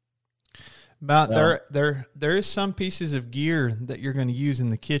again. But there is some pieces of gear that you're going to use in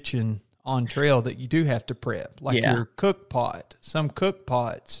the kitchen on trail that you do have to prep, like your cook pot. Some cook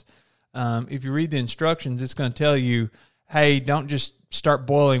pots, if you read the instructions, it's going to tell you, hey, don't just start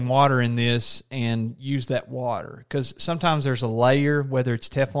boiling water in this and use that water. Because sometimes there's a layer, whether it's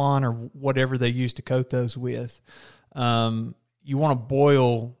Teflon or whatever they use to coat those with. You want to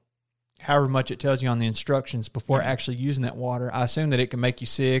boil however much it tells you on the instructions before actually using that water. I assume that it can make you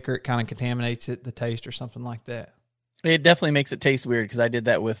sick, or it kind of contaminates the taste or something like that. It definitely makes it taste weird, because I did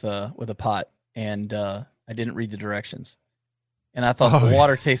that with a pot, and I didn't read the directions. And I thought the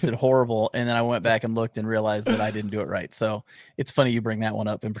water tasted horrible, and then I went back and looked and realized that I didn't do it right. So it's funny you bring that one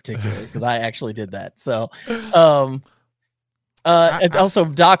up in particular, because I actually did that. So also,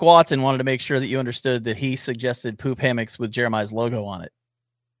 Doc Watson wanted to make sure that you understood that he suggested poop hammocks with Jeremiah's logo on it.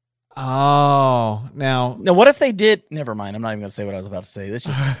 Oh, now what if they did? Never mind. I'm not even going to say what I was about to say.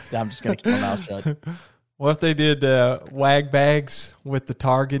 I'm just going to keep my mouth shut. What if they did wag bags with the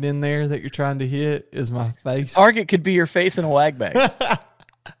target in there that you're trying to hit? Is my face? Target could be your face in a wag bag.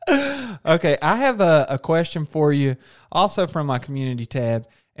 Okay, I have a question for you, also from my community tab,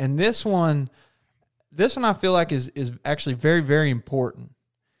 and this one I feel like is actually very, very important,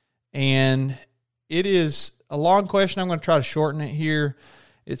 and it is a long question. I'm going to try to shorten it here.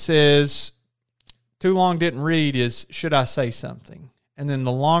 It says, too long didn't read, is should I say something? And then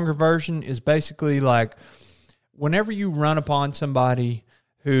the longer version is basically like, whenever you run upon somebody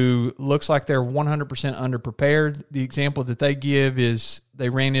who looks like they're 100% underprepared, the example that they give is they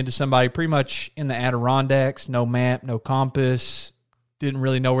ran into somebody pretty much in the Adirondacks, no map, no compass, didn't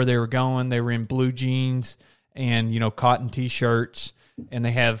really know where they were going. They were in blue jeans and, cotton T-shirts, and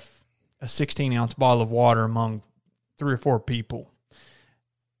they have a 16-ounce bottle of water among 3 or 4 people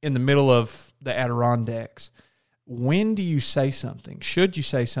in the middle of the Adirondacks. When do you say something? Should you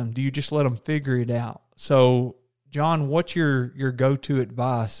say something? Do you just let them figure it out? So, John, what's your go-to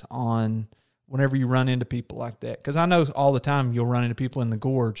advice on whenever you run into people like that? Because I know all the time you'll run into people in the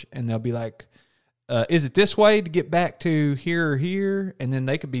gorge, and they'll be like, is it this way to get back to here or here? And then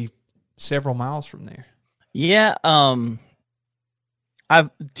they could be several miles from there. Yeah. I've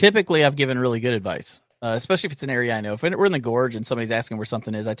given really good advice, especially if it's an area I know. If we're in the gorge and somebody's asking where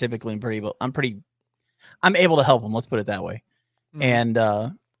something is, I typically I'm able to help them. Let's put it that way. Mm-hmm.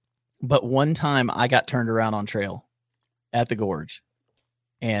 And, but one time I got turned around on trail at the gorge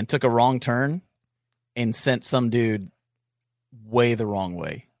and took a wrong turn and sent some dude way the wrong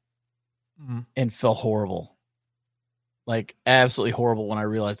way and felt horrible. Like absolutely horrible when I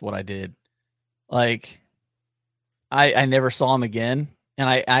realized what I did. Like I never saw him again. And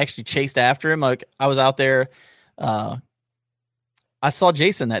I actually chased after him. Like I was out there. I saw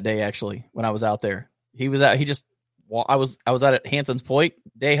Jason that day, actually, when I was out there. He was out. I was out at Hanson's Point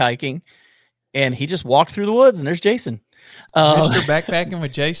day hiking, and he just walked through the woods, and there's Jason. Mr. Backpacking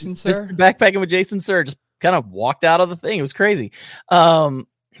with Jason, sir? Mr. Backpacking with Jason, sir. Just kind of walked out of the thing. It was crazy. So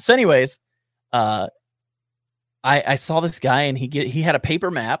anyways, I saw this guy, and he had a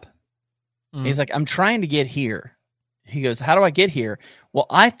paper map. He's like, I'm trying to get here. He goes, how do I get here? Well,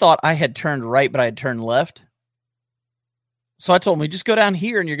 I thought I had turned right, but I had turned left. So I told him, just go down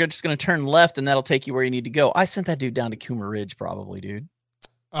here and you're just going to turn left and that'll take you where you need to go. I sent that dude down to Coomer Ridge probably, dude.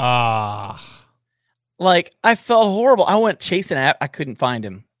 Like, I felt horrible. I went chasing I couldn't find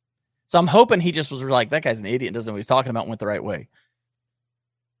him. So I'm hoping he just was like, that guy's an idiot and doesn't know what he's talking about and went the right way.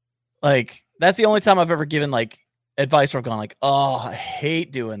 Like, that's the only time I've ever given, like, advice where I've gone like, oh, I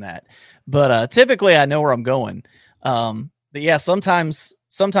hate doing that. But typically I know where I'm going. But yeah, sometimes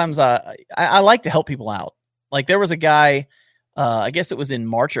I like to help people out. Like there was a guy, I guess it was in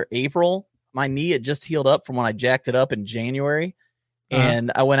March or April. My knee had just healed up from when I jacked it up in January.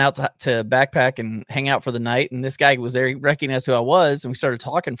 And I went out to backpack and hang out for the night. And this guy was there. He recognized who I was. And we started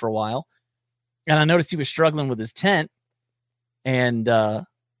talking for a while. And I noticed he was struggling with his tent. And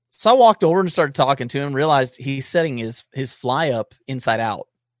so I walked over and started talking to him, realized he's setting his fly up inside out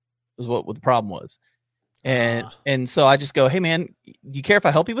was what the problem was. And so I just go, hey man, do you care if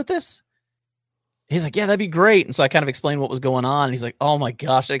I help you with this? He's like, yeah, that'd be great. And so I kind of explained what was going on. And he's like, oh my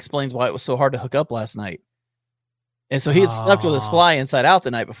gosh, that explains why it was so hard to hook up last night. And so he had slept with his fly inside out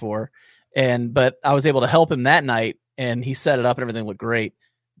the night before. But I was able to help him that night and he set it up and everything looked great.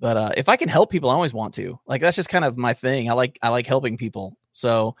 But if I can help people, I always want to. Like, that's just kind of my thing. I like helping people.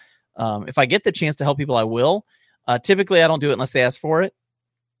 So if I get the chance to help people, I will. Typically I don't do it unless they ask for it.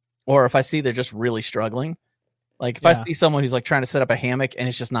 Or if I see they're just really struggling. Like if I see someone who's like trying to set up a hammock and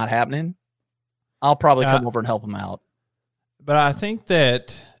it's just not happening, I'll probably come over and help them out. But I think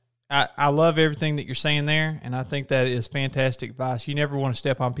that I love everything that you're saying there, and I think that is fantastic advice. You never want to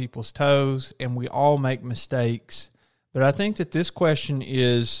step on people's toes, and we all make mistakes. But I think that this question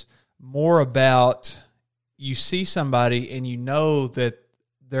is more about you see somebody and you know that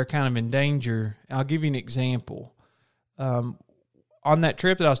they're kind of in danger. I'll give you an example. On that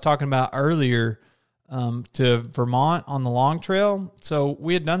trip that I was talking about earlier to Vermont on the Long Trail, so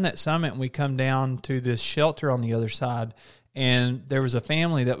we had done that summit and we come down to this shelter on the other side, and there was a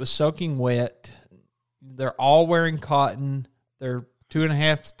family that was soaking wet. They're all wearing cotton. They're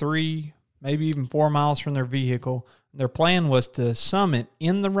 2.5, 3, maybe even 4 miles from their vehicle. Their plan was to summit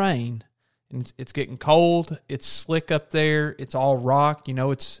in the rain. And it's getting cold. It's slick up there. It's all rock. You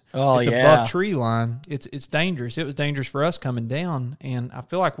know, it's above tree line. It's dangerous. It was dangerous for us coming down. And I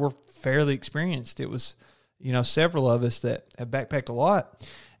feel like we're fairly experienced. It was, several of us that have backpacked a lot.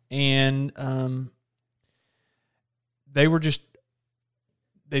 And they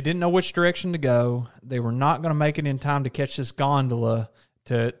didn't know which direction to go. They were not going to make it in time to catch this gondola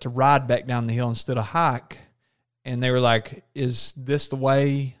to ride back down the hill instead of hike. And they were like, is this the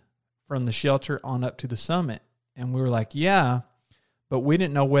way from the shelter on up to the summit? And we were like, yeah, but we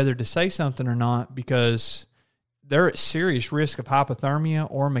didn't know whether to say something or not because they're at serious risk of hypothermia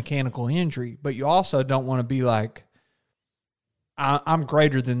or mechanical injury. But you also don't want to be like, I'm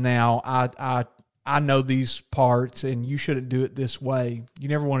greater than thou. I know these parts and you shouldn't do it this way. You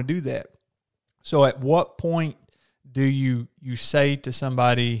never want to do that. So at what point do you say to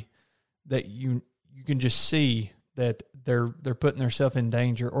somebody that you can just see that they're putting themselves in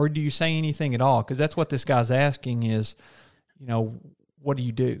danger, or do you say anything at all? Because that's what this guy's asking is, what do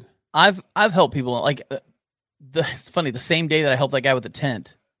you do? I've helped people like it's funny. The same day that I helped that guy with the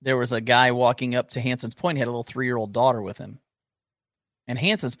tent, there was a guy walking up to Hanson's Point. He had a little 3-year-old daughter with him, and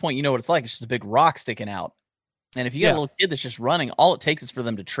Hanson's Point, you know what it's like. It's just a big rock sticking out, and if you got a little kid that's just running, all it takes is for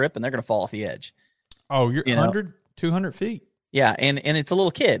them to trip, and they're going to fall off the edge. Oh, you're 100, 200 feet. Yeah, and it's a little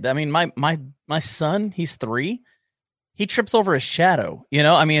kid. I mean, my son, he's 3. He trips over his shadow,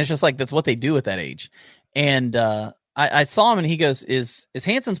 I mean, it's just like, that's what they do at that age. And I saw him and he goes, is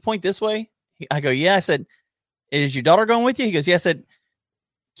Hanson's Point this way? I go, yeah. I said, is your daughter going with you? He goes, yeah. I said,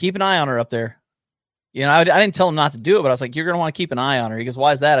 keep an eye on her up there. You know, I didn't tell him not to do it, but I was like, you're going to want to keep an eye on her. He goes,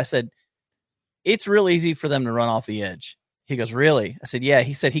 why is that? I said, it's real easy for them to run off the edge. He goes, really? I said, yeah.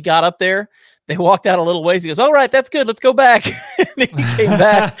 He said he got up there. They walked out a little ways. He goes, all right, that's good. Let's go back. And he came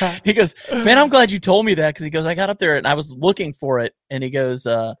back. He goes, man, I'm glad you told me that. Because he goes, I got up there and I was looking for it. And he goes,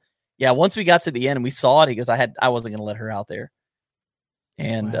 yeah, once we got to the end and we saw it, he goes, I wasn't going to let her out there.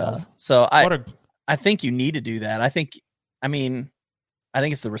 And Wow. so I think you need to do that. I think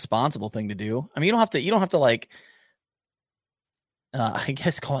it's the responsible thing to do. I mean, you don't have to like, I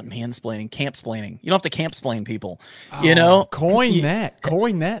guess call it mansplaining, campsplaining. You don't have to campsplain people, you know. Coin that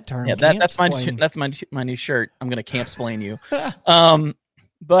term. Yeah, that's my new shirt. I'm gonna campsplain you.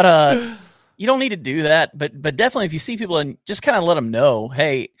 But you don't need to do that. But definitely, if you see people and just kind of let them know,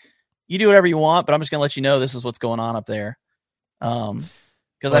 hey, you do whatever you want, but I'm just gonna let you know this is what's going on up there.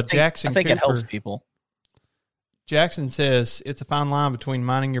 Because I think it helps people. Jackson says it's a fine line between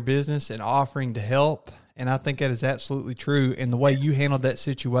minding your business and offering to help. And I think that is absolutely true. And the way you handled that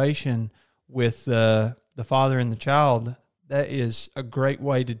situation with the father and the child, that is a great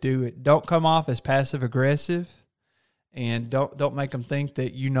way to do it. Don't come off as passive aggressive, and don't make them think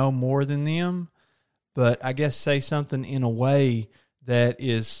that you know more than them. But I guess say something in a way that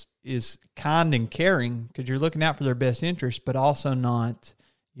is kind and caring, because you're looking out for their best interest, but also not,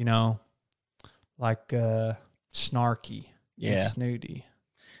 like snarky, and snooty.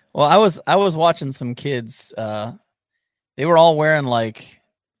 Well, I was watching some kids. They were all wearing like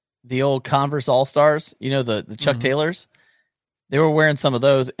the old Converse All-Stars, the Chuck Taylors. They were wearing some of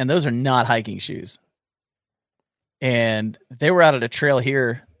those, and those are not hiking shoes. And they were out at a trail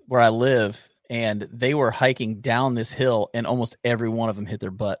here where I live, and they were hiking down this hill, and almost every one of them hit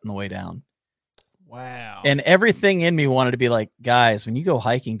their butt on the way down. Wow. And everything in me wanted to be like, guys, when you go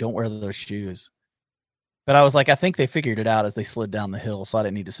hiking, don't wear those shoes. But I was like, I think they figured it out as they slid down the hill, so I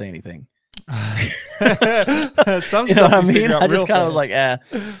didn't need to say anything. Some you know what I mean? I just kind of was like, I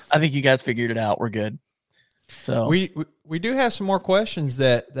think you guys figured it out. We're good. So we do have some more questions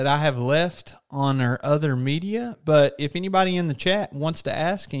that I have left on our other media, but if anybody in the chat wants to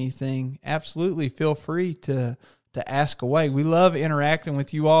ask anything, absolutely feel free to ask away. We love interacting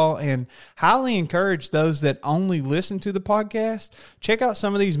with you all, and highly encourage those that only listen to the podcast, check out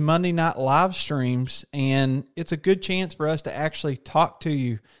some of these Monday night live streams, and it's a good chance for us to actually talk to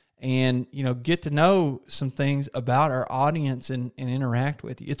you and, get to know some things about our audience and interact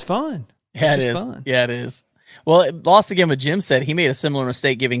with you. It's fun. Yeah, it is. Fun. Yeah, it is. Well, Lost Again, what Jim said, he made a similar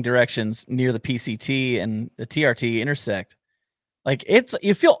mistake giving directions near the PCT and the TRT intersect. Like,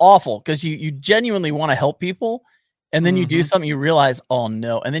 you feel awful because you genuinely want to help people. And then you do something, you realize, oh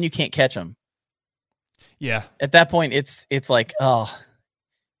no, and then you can't catch them. Yeah. At that point, it's like, oh,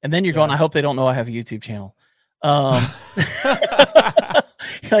 and then you're going, I hope they don't know I have a YouTube channel. You're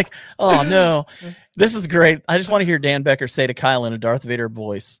like, oh no, this is great. I just want to hear Dan Becker say to Kyle in a Darth Vader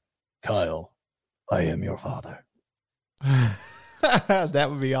voice, Kyle, I am your father. That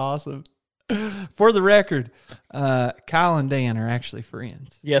would be awesome. For the record, Kyle and Dan are actually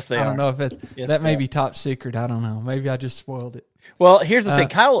friends. Yes, they are. I don't know if that may be top secret. I don't know. Maybe I just spoiled it. Well, here's the thing.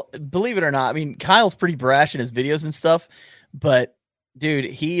 Kyle, believe it or not, I mean, Kyle's pretty brash in his videos and stuff, but dude,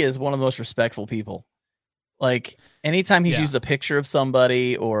 he is one of the most respectful people. Like, anytime he's used a picture of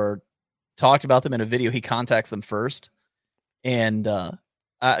somebody or talked about them in a video, he contacts them first. And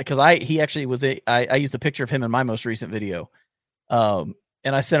because I used a picture of him in my most recent video.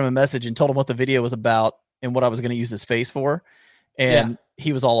 And I sent him a message and told him what the video was about and what I was going to use his face for. And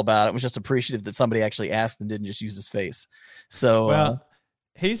he was all about it. Was just appreciative that somebody actually asked and didn't just use his face. So,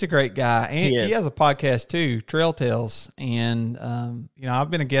 he's a great guy. And he has a podcast too, Trail Tales. And,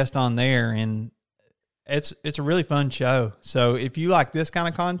 I've been a guest on there, and it's a really fun show. So if you like this kind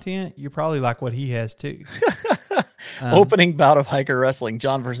of content, you probably like what he has too. Opening bout of hiker wrestling,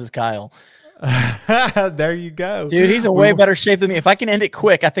 John versus Kyle. There you go, dude. He's in way better shape than me. If I can end it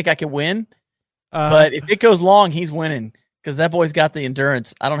quick, I think I can win. But if it goes long, he's winning because that boy's got the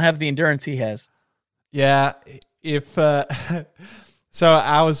endurance. I don't have the endurance he has. Yeah.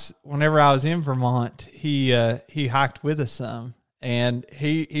 So whenever I was in Vermont, he hiked with us some, and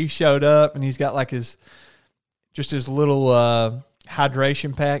he showed up, and he's got like his little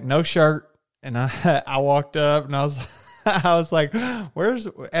hydration pack, no shirt, and I walked up, and I was like,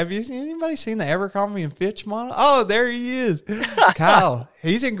 have you seen anybody seen the Abercrombie and Fitch model? Oh, there he is. Kyle,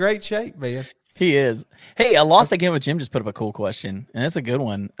 he's in great shape, man. He is. Hey, I Lost Again with Jim just put up a cool question, and that's a good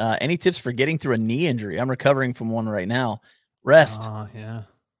one. Any tips for getting through a knee injury? I'm recovering from one right now. Rest. Oh, yeah.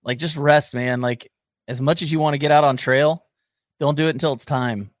 Like, just rest, man. Like, as much as you want to get out on trail, don't do it until it's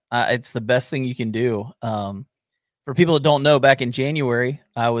time. It's the best thing you can do. For people that don't know, back in January,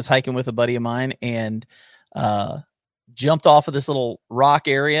 I was hiking with a buddy of mine and jumped off of this little rock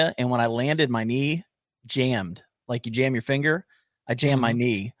area. And when I landed, my knee jammed. Like you jam your finger, I jammed my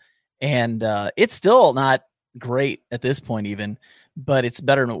knee. And it's still not great at this point even, but it's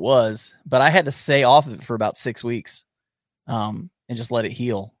better than it was. But I had to stay off of it for about 6 weeks and just let it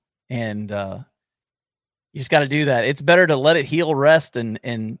heal. And you just got to do that. It's better to let it heal, rest,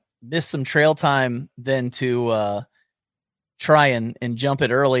 and miss some trail time than to try and jump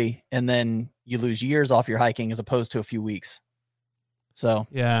it early and then you lose years off your hiking as opposed to a few weeks. So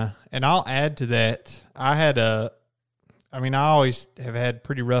yeah, and I'll add to that. I always have had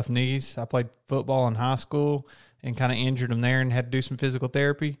pretty rough knees. I played football in high school and kind of injured them there and had to do some physical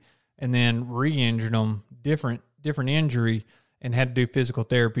therapy, and then re-injured them, different injury, and had to do physical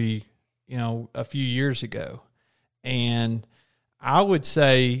therapy, a few years ago. And I would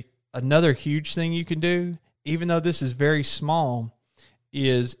say another huge thing you can do, even though this is very small,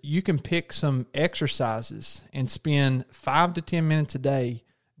 is you can pick some exercises and spend 5 to 10 minutes a day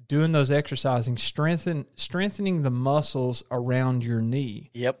doing those exercising, strengthening the muscles around your knee.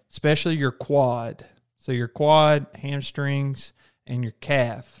 Yep. Especially your quad. So your quad, hamstrings, and your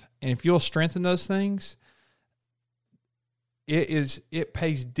calf. And if you'll strengthen those things, it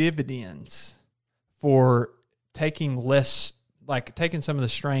pays dividends for taking some of the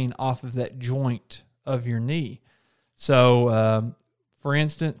strain off of that joint of your knee. So, for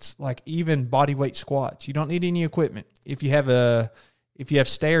instance, like even body weight squats, you don't need any equipment. If you have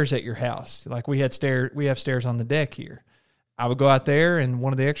stairs at your house, like we have stairs on the deck here, I would go out there, and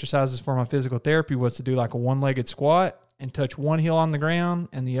one of the exercises for my physical therapy was to do like a one-legged squat and touch one heel on the ground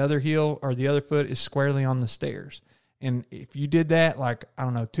and the other heel or the other foot is squarely on the stairs. And if you did that,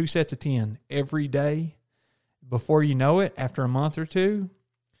 2 sets of 10 every day, before you know it, after a month or two,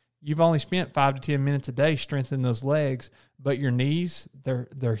 you've only spent 5 to 10 minutes a day strengthening those legs, but your knees,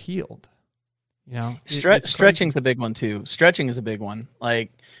 they're healed. Stretching's a big one too. Stretching is a big one.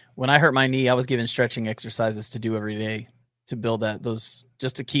 Like when I hurt my knee, I was given stretching exercises to do every day to build those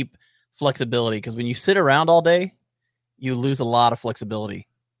just to keep flexibility. Because when you sit around all day, you lose a lot of flexibility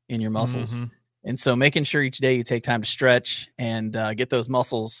in your muscles. Mm-hmm. And so making sure each day you take time to stretch and get those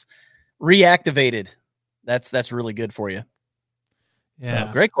muscles reactivated, that's really good for you. Yeah.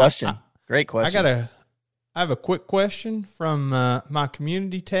 So, great question. Great question. I have a quick question from my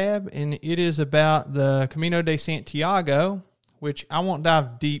community tab, and it is about the Camino de Santiago, which I won't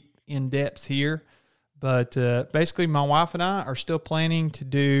dive deep in depth here, but basically my wife and I are still planning to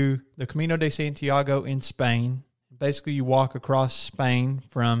do the Camino de Santiago in Spain. Basically, you walk across Spain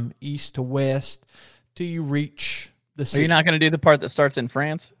from east to west till you reach the city. Are you not going to do the part that starts in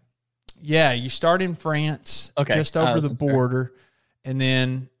France? Yeah, you start in France, just over the border, and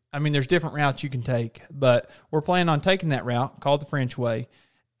then, there's different routes you can take, but we're planning on taking that route called the French Way.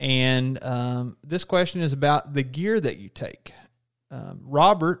 And this question is about the gear that you take.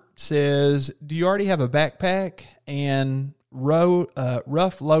 Robert says, do you already have a backpack and rough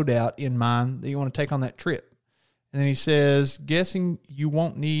loadout in mind that you want to take on that trip? And then he says, guessing you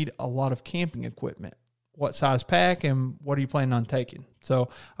won't need a lot of camping equipment. What size pack and what are you planning on taking? So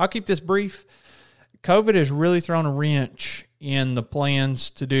I'll keep this brief. COVID has really thrown a wrench in the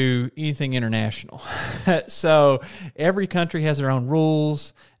plans to do anything international. So every country has their own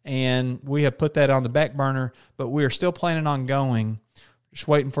rules, and we have put that on the back burner, but we are still planning on going, just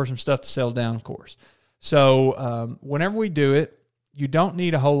waiting for some stuff to settle down, of course. So whenever we do it, you don't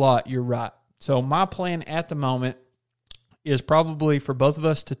need a whole lot, you're right. So my plan at the moment is probably for both of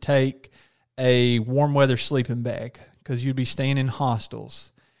us to take a warm weather sleeping bag because you'd be staying in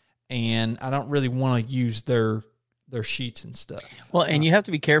hostels, and I don't really want to use their sheets and stuff. Well, and you have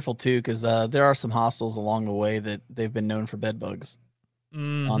to be careful too because there are some hostels along the way that they've been known for bed bugs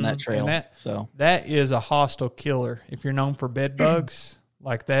on that trail. That is a hostel killer. If you're known for bed bugs,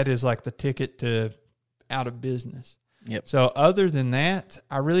 that is like the ticket to out of business. Yep. So other than that,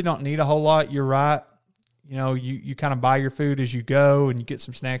 I really don't need a whole lot. You're right. You kind of buy your food as you go and you get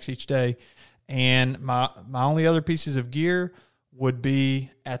some snacks each day. And my only other pieces of gear would be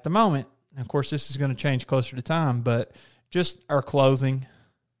at the moment, and of course this is going to change closer to time, but just our clothing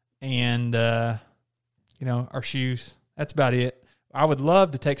and, our shoes. That's about it. I would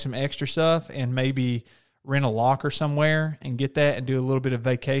love to take some extra stuff and maybe rent a locker somewhere and get that and do a little bit of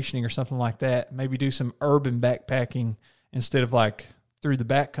vacationing or something like that. Maybe do some urban backpacking instead of through the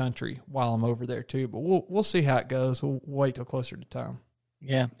backcountry while I'm over there too. But we'll see how it goes. We'll wait till closer to time.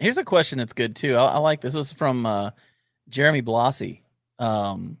 Yeah. Here's a question that's good too. I like this. This is from Jeremy Blasi.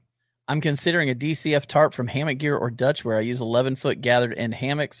 I I'm considering a DCF tarp from Hammock Gear or Dutch where I use 11-foot gathered end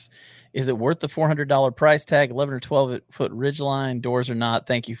hammocks. Is it worth the $400 price tag? 11 or 12-foot ridgeline, doors or not?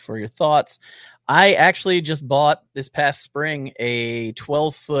 Thank you for your thoughts. I actually just bought this past spring a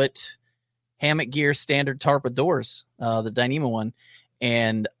 12-foot Hammock Gear standard tarp with doors, the Dyneema one,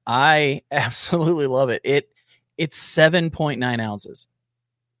 and I absolutely love it. It's 7.9 ounces.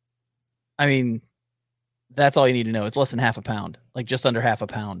 I mean, that's all you need to know. It's less than half a pound, like just under half a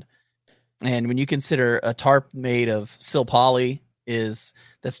pound. And when you consider a tarp made of sil poly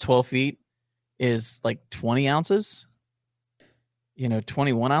that's 12 feet is like 20 ounces,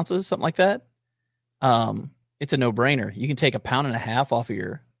 21 ounces, something like that. It's a no-brainer. You can take 1.5 pounds off of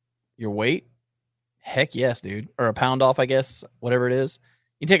your weight. Heck yes, dude. Or a pound off, I guess, whatever it is.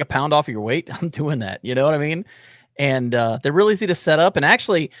 You take 1 pound off of your weight. I'm doing that. You know what I mean? And they're really easy to set up. And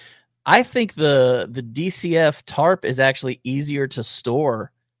actually, I think the DCF tarp is actually easier to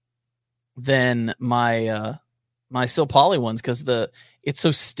store than my sil poly ones because it's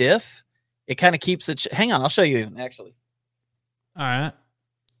so stiff. It kind of keeps it. Hang on, I'll show you actually. All right.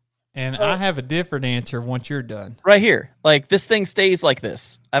 And I have a different answer once you're done. Right here. Like this thing stays like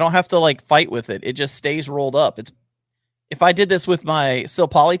this. I don't have to like fight with it. It just stays rolled up. If I did this with my sil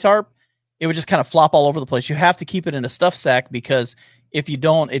poly tarp, it would just kind of flop all over the place. You have to keep it in a stuff sack because if you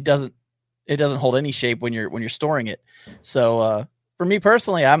don't, it doesn't hold any shape when you're storing it. So for me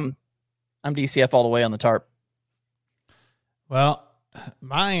personally, I'm DCF all the way on the tarp. Well,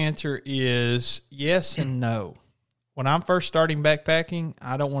 my answer is yes and no. When I'm first starting backpacking,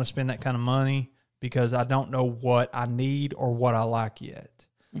 I don't want to spend that kind of money because I don't know what I need or what I like yet.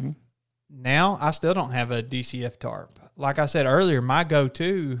 Mm-hmm. Now, I still don't have a DCF tarp. Like I said earlier, my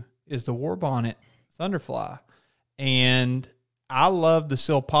go-to is the War Bonnet Thunderfly. And I love the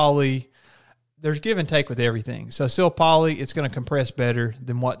sil poly. There's give and take with everything. So sil poly, it's going to compress better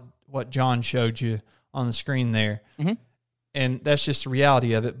than what John showed you on the screen there. Mm-hmm. And that's just the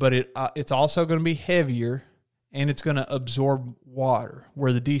reality of it. But it's also going to be heavier, and it's going to absorb water.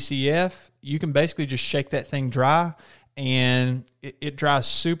 Where the DCF, you can basically just shake that thing dry, and it dries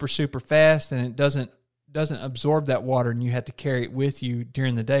super, super fast, and it doesn't absorb that water, and you have to carry it with you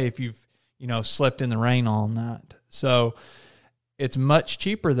during the day if you've slept in the rain all night. So it's much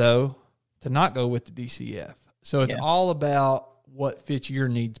cheaper, though, to not go with the DCF. So it's all about what fits your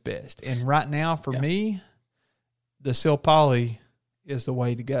needs best. And right now, for me, the sil poly is the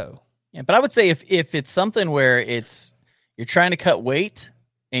way to go. Yeah, but I would say if it's something where you're trying to cut weight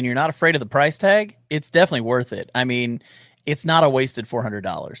and you're not afraid of the price tag, it's definitely worth it. I mean, it's not a wasted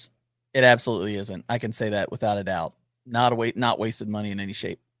 $400. It absolutely isn't. I can say that without a doubt. Not wasted money in any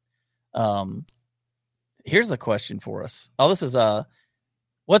shape. Here's a question for us. Oh, this is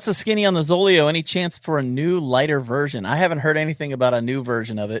what's the skinny on the Zoleo? Any chance for a new lighter version? I haven't heard anything about a new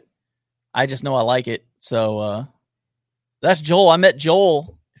version of it. I just know I like it. So that's Joel. I met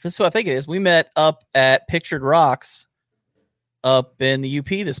Joel. If this is who I think it is, we met up at Pictured Rocks up in the UP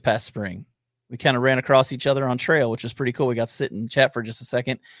this past spring. We kind of ran across each other on trail, which was pretty cool. We got to sit and chat for just a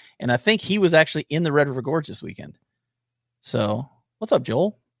second. And I think he was actually in the Red River Gorge this weekend. So what's up,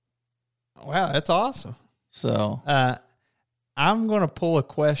 Joel? Wow, that's awesome. So I'm going to pull a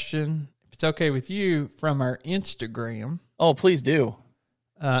question, if it's okay with you, from our Instagram. Oh, please do.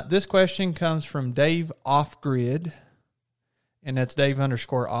 This question comes from Dave Offgrid, and that's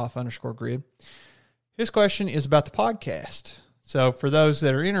Dave_off_grid. His question is about the podcast. So for those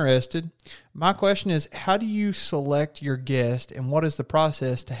that are interested, my question is, how do you select your guest, and what is the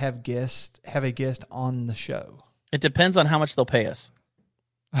process to have a guest on the show? It depends on how much they'll pay us.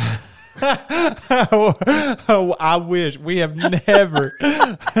 I wish. We have never,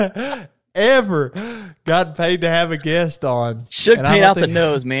 ever gotten paid to have a guest on. Shook paid out the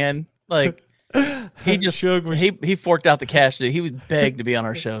nose, man. Like, he just he forked out the cash. Dude. He was begged to be on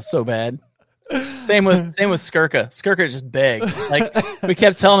our show so bad. Same with Skirka. Skirka just begged. Like, we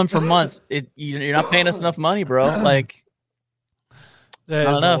kept telling him for months, you're not paying us enough money, bro. Like, that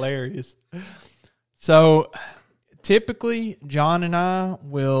is hilarious. So typically, John and I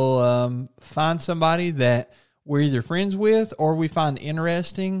will find somebody that we're either friends with or we find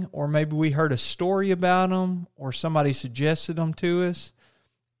interesting, or maybe we heard a story about them or somebody suggested them to us,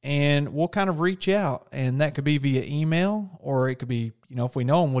 and we'll kind of reach out. And that could be via email, or it could be, if we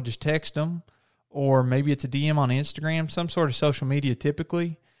know them, we'll just text them, or maybe it's a DM on Instagram, some sort of social media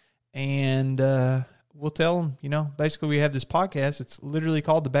typically. And we'll tell them, basically we have this podcast. It's literally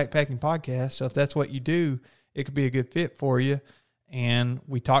called the Backpacking Podcast. So if that's what you do, it could be a good fit for you. And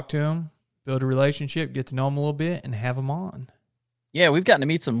we talk to them, build a relationship, get to know them a little bit, and have them on. Yeah, we've gotten to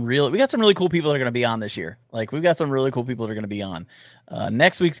meet we got some really cool people that are going to be on this year. Like we've got some really cool people that are going to be on.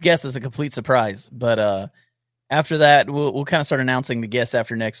 Next week's guest is a complete surprise, but after that, we'll kind of start announcing the guests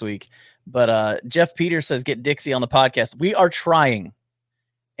after next week. But Jeff Peters says, get Dixie on the podcast. We are trying.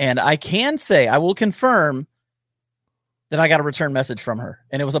 And I can say, I will confirm that I got a return message from her,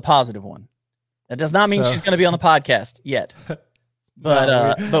 and it was a positive one. That does not mean she's going to be on the podcast yet. But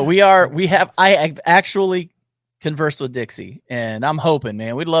I have actually conversed with Dixie, and I'm hoping,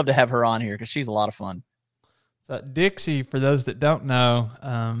 man, we'd love to have her on here because she's a lot of fun. So Dixie, for those that don't know,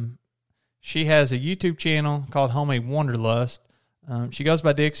 she has a YouTube channel called Homemade Wanderlust. She goes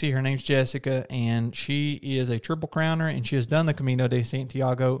by Dixie. Her name's Jessica, and she is a Triple Crowner, and she has done the Camino de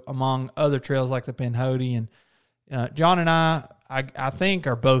Santiago, among other trails like the Penhody. And John and I think,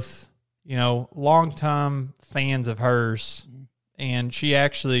 are both, longtime fans of hers, and she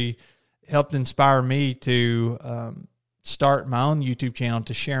actually helped inspire me to start my own YouTube channel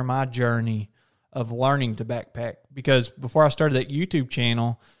to share my journey of learning to backpack. Because before I started that YouTube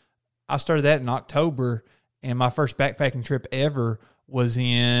channel, I started that in October, and my first backpacking trip ever was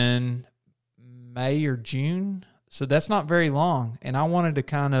in May or June. So that's not very long. And I wanted to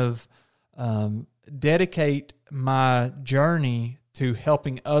kind of dedicate my journey to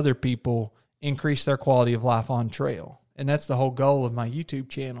helping other people increase their quality of life on trail. And that's the whole goal of my YouTube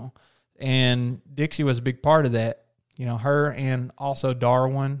channel. And Dixie was a big part of that, her and also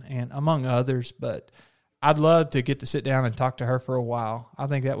Darwin and among others. But I'd love to get to sit down and talk to her for a while. I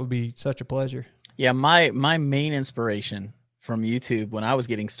think that would be such a pleasure. Yeah, my main inspiration from YouTube when I was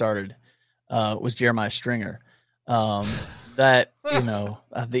getting started was Jeremiah Stringer. The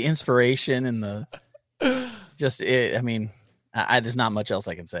inspiration and there's not much else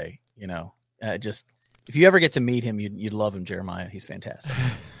I can say. If you ever get to meet him, you'd love him, Jeremiah. He's fantastic.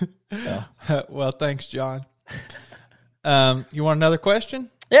 So. Well, thanks, John. You want another question?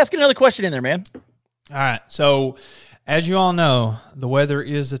 Yeah, let's get another question in there, man. All right. So, as you all know, the weather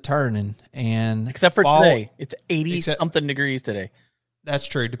is a turning, and except for today, it's 80-something degrees today. That's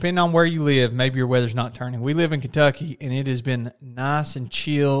true. Depending on where you live, maybe your weather's not turning. We live in Kentucky, and it has been nice and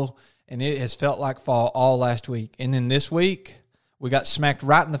chill, and it has felt like fall all last week. And then this week, we got smacked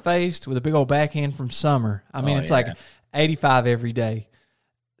right in the face with a big old backhand from summer. I mean, it's like 85 every day.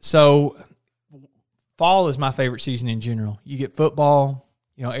 So fall is my favorite season in general. You get football,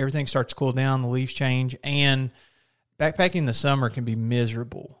 everything starts to cool down, the leaves change, and backpacking in the summer can be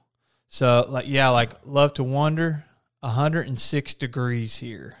miserable. So, love to wander, 106 degrees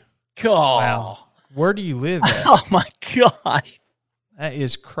here. God. Wow. Where do you live at? Oh, my gosh. That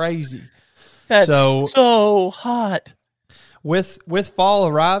is crazy. That's so hot. With fall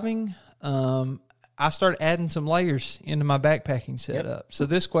arriving, I started adding some layers into my backpacking setup. Yep. So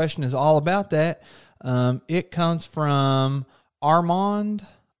this question is all about that. It comes from Armand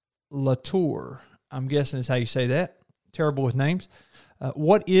Latour. I'm guessing is how you say that. Terrible with names.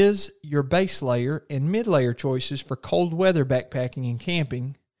 What is your base layer and mid-layer choices for cold weather backpacking and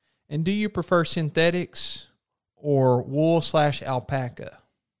camping? And do you prefer synthetics or wool/alpaca?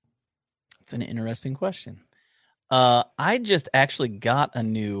 That's an interesting question. I just actually got a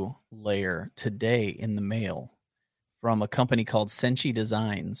new layer today in the mail from a company called Senchi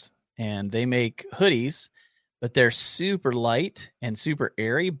Designs, and they make hoodies, but they're super light and super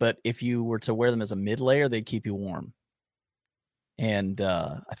airy. But if you were to wear them as a mid layer, they'd keep you warm. And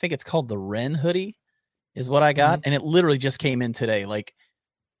I think it's called the Wren hoodie is what I got. Mm-hmm. And it literally just came in today. Like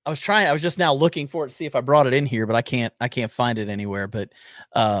I was just now looking for it to see if I brought it in here, but I can't find it anywhere. But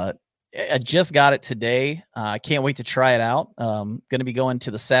I just got it today. I can't wait to try it out. Going to be going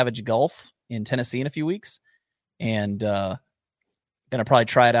to the Savage Gulf in Tennessee in a few weeks, and going to probably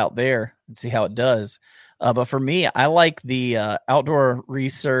try it out there and see how it does. But for me, I like the Outdoor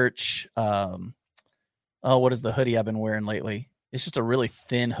Research. What is the hoodie I've been wearing lately? It's just a really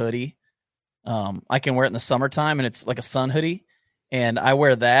thin hoodie. I can wear it in the summertime, and it's like a sun hoodie, and I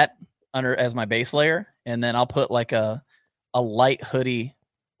wear that under as my base layer, and then I'll put like a light hoodie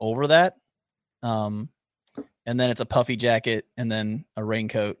over that. And then it's a puffy jacket and then a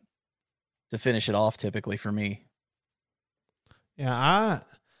raincoat to finish it off typically for me. Yeah.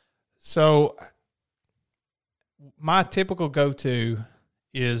 So my typical go-to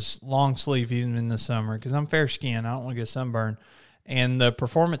is long sleeve even in the summer because I'm fair skinned. I don't want to get sunburned. And the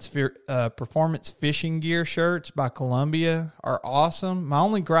performance fishing gear shirts by Columbia are awesome. My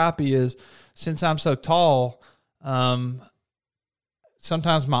only gripe is since I'm so tall,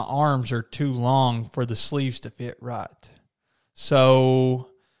 sometimes my arms are too long for the sleeves to fit right. So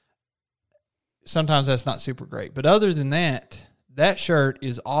sometimes that's not super great. But other than that, that shirt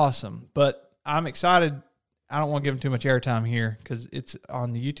is awesome. But I'm excited. I don't want to give them too much airtime here because it's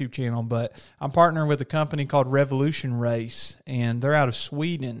on the YouTube channel, but I'm partnering with a company called Revolution Race, and they're out of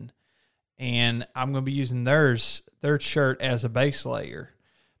Sweden, and I'm going to be using their shirt as a base layer.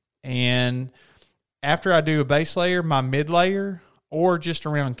 And after I do a base layer, my mid layer, or just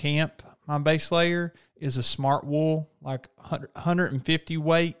around camp, my base layer is a Smart Wool, like 150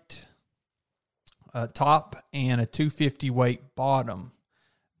 weight top and a 250 weight bottom.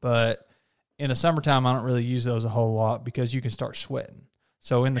 But in the summertime, I don't really use those a whole lot because you can start sweating.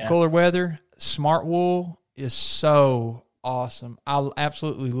 So in the cooler weather, Smart Wool is so awesome. I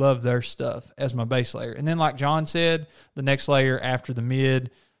absolutely love their stuff as my base layer. And then like John said, the next layer after the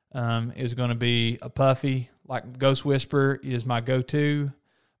mid is going to be a puffy. Like Ghost Whisper is my go-to,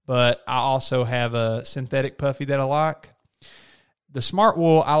 but I also have a synthetic puffy that I like. The Smart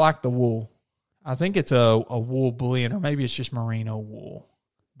Wool, I like the wool. I think it's a wool blend, or maybe it's just merino wool.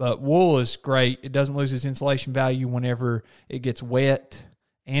 But wool is great. It doesn't lose its insulation value whenever it gets wet,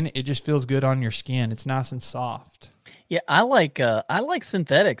 and it just feels good on your skin. It's nice and soft. Yeah, I like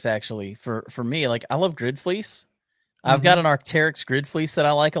synthetics actually. For me, like I love grid fleece. I've got an Arc'teryx grid fleece that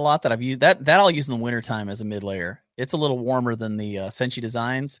I like a lot that I've used. That I'll use in the wintertime as a mid layer. It's a little warmer than the Senshi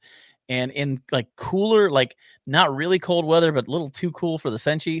Designs. And in like cooler, like not really cold weather, but a little too cool for the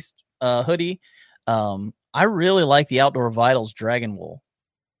Senshi hoodie, I really like the Outdoor Vitals Dragon Wool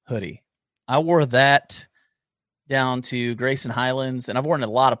hoodie. I wore that down to Grayson Highlands, and I've worn it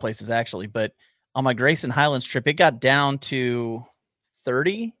a lot of places actually, but on my Grayson Highlands trip, it got down to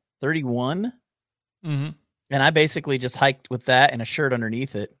 30, 31. Mm-hmm. And I basically just hiked with that and a shirt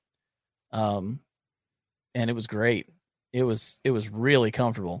underneath it. And it was great. It was really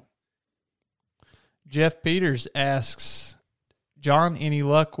comfortable. Jeff Peters asks, John, any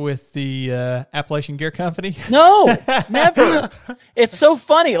luck with the Appalachian Gear Company? No, never. It's so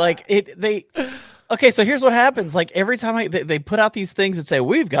funny. Like okay, so here's what happens. Like every time they put out these things that say,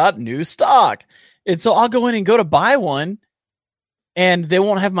 we've got new stock. And so I'll go in and go to buy one and they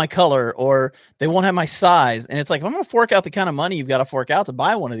won't have my color or they won't have my size. And it's like, if I'm going to fork out the kind of money you've got to fork out to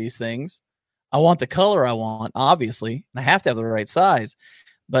buy one of these things, I want the color I want, obviously, and I have to have the right size.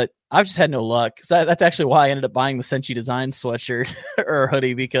 But I've just had no luck. So that's actually why I ended up buying the Senshi Design sweatshirt or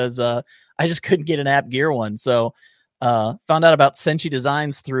hoodie because I just couldn't get an App Gear one. So found out about Senshi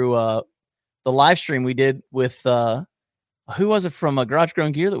Designs through the live stream we did with who was it from Garage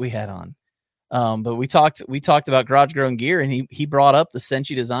Grown Gear that we had on? But we talked about Garage Grown Gear, and he brought up the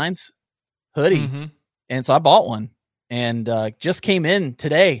Senshi Designs hoodie, and so I bought one, and just came in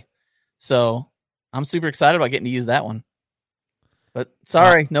today. So I'm super excited about getting to use that one. But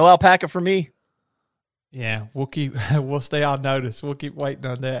sorry, no alpaca for me. Yeah, we'll stay on notice. We'll keep waiting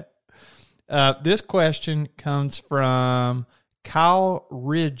on that. This question comes from Kyle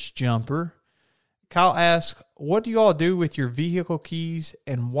Ridge Jumper. Kyle asks, what do you all do with your vehicle keys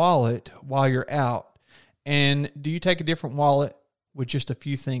and wallet while you're out? And do you take a different wallet with just a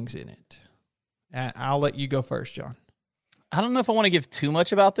few things in it? And I'll let you go first, John. I don't know if I want to give too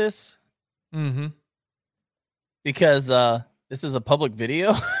much about this. Mm-hmm. Because this is a public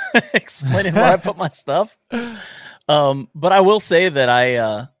video explaining where I put my stuff. But I will say that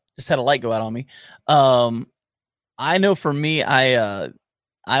I just had a light go out on me. I know for me, I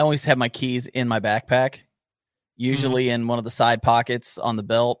always have my keys in my backpack, usually in one of the side pockets on the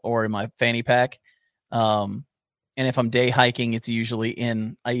belt or in my fanny pack. And if I'm day hiking, it's usually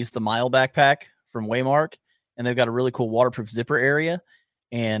I use the Mile backpack from Waymark, and they've got a really cool waterproof zipper area.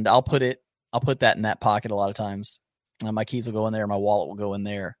 And I'll put that in that pocket a lot of times. My keys will go in there. My wallet will go in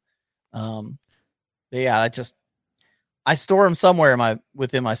there. Yeah, I store them somewhere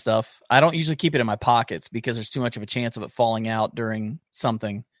within my stuff. I don't usually keep it in my pockets because there's too much of a chance of it falling out during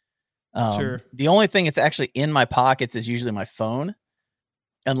something. Sure. The only thing that's actually in my pockets is usually my phone,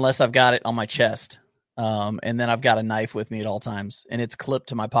 unless I've got it on my chest. And then I've got a knife with me at all times, and it's clipped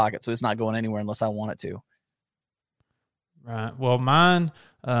to my pocket, so it's not going anywhere unless I want it to. Right. Well, mine,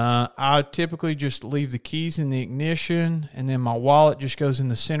 I typically just leave the keys in the ignition, and then my wallet just goes in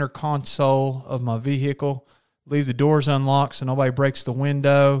the center console of my vehicle. Leave the doors unlocked so nobody breaks the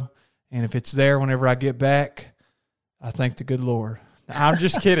window. And if it's there whenever I get back, I thank the good Lord. I'm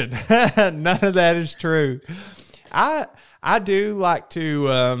just kidding. None of that is true. I do like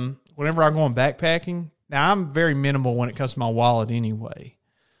to, whenever I'm going backpacking, now I'm very minimal when it comes to my wallet anyway.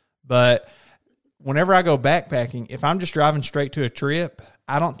 But whenever I go backpacking, if I'm just driving straight to a trip,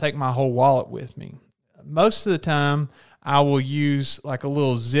 I don't take my whole wallet with me. Most of the time, I will use like a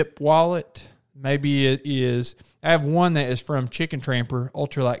little zip wallet. Maybe it is, I have one that is from Chicken Tramper,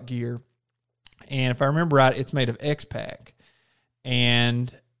 ultralight gear. And if I remember right, it's made of X-Pack.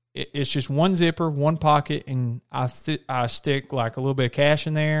 And It's just one zipper, one pocket, and I stick like a little bit of cash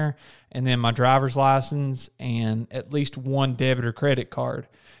in there, and then my driver's license and at least one debit or credit card.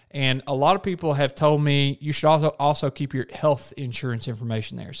 And a lot of people have told me you should also keep your health insurance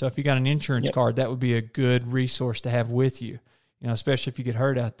information there. So if you got an insurance card, that would be a good resource to have with you, especially if you get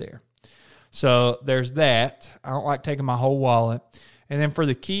hurt out there. So there's that. I don't like taking my whole wallet. And then for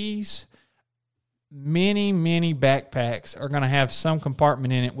the keys, many backpacks are going to have some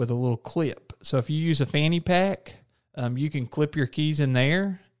compartment in it with a little clip. So if you use a fanny pack, you can clip your keys in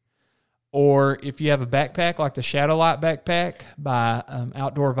there. Or if you have a backpack like the Shadowlight backpack by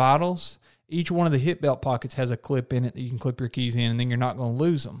Outdoor Vitals, each one of the hip belt pockets has a clip in it that you can clip your keys in, and then you're not going to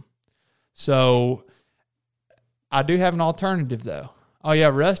lose them. So I do have an alternative, though. Oh, yeah,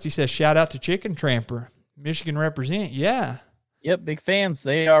 Rusty says, shout out to Chicken Tramper. Michigan represent, yeah. Yep, big fans.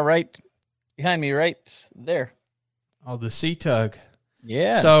 They are right behind me right there. Oh, the Sea-Tug.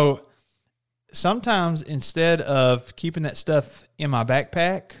 Yeah. So sometimes instead of keeping that stuff in my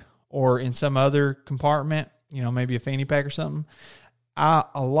backpack or in some other compartment, maybe a fanny pack or something, I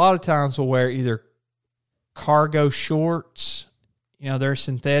a lot of times will wear either cargo shorts, they're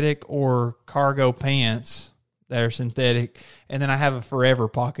synthetic, or cargo pants that are synthetic, and then I have a forever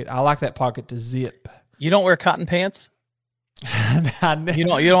pocket. I like that pocket to zip. You don't wear cotton pants? You don't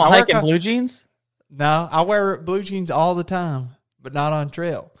I hike in blue jeans? No, I wear blue jeans all the time, but not on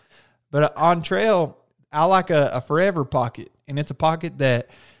trail. But on trail, I like a forever pocket, and it's a pocket that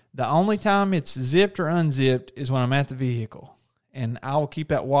the only time it's zipped or unzipped is when I'm at the vehicle. And I will keep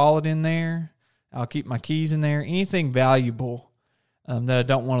that wallet in there. I'll keep my keys in there. Anything valuable that I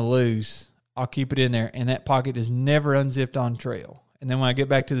don't want to lose, I'll keep it in there. And that pocket is never unzipped on trail. And then when I get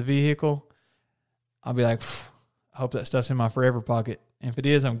back to the vehicle, I'll be like, I hope that stuff's in my forever pocket. And if it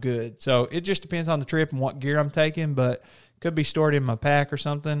is, I'm good. So it just depends on the trip and what gear I'm taking, but it could be stored in my pack or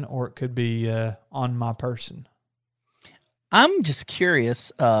something, or it could be on my person. I'm just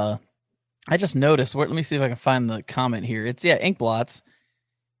curious. I just noticed. Let me see if I can find the comment here. It's Inkblots.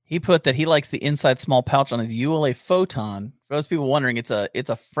 He put that he likes the inside small pouch on his ULA Photon. For those people wondering, it's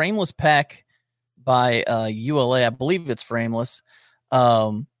a frameless pack by ULA. I believe it's frameless,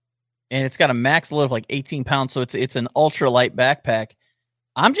 and it's got a max load of like 18 pounds. So it's an ultra light backpack.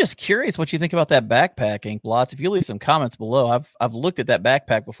 I'm just curious what you think about that backpack, Inkblots. If you leave some comments below, I've looked at that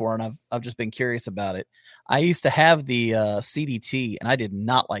backpack before, and I've just been curious about it. I used to have the CDT, and I did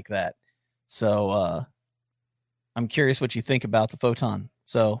not like that. So I'm curious what you think about the Photon.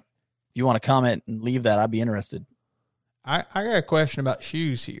 So if you want to comment and leave that, I'd be interested. I got a question about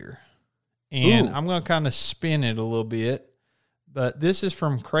shoes here, and Ooh. I'm going to kind of spin it a little bit. But this is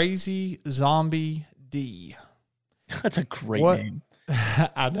from Crazy Zombie D. That's a great name.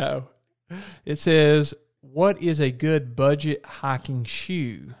 I know. It says, what is a good budget hiking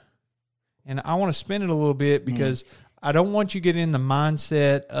shoe? And I want to spin it a little bit because I don't want you to get in the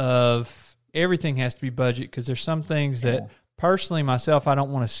mindset of everything has to be budget, because there's some things that personally myself I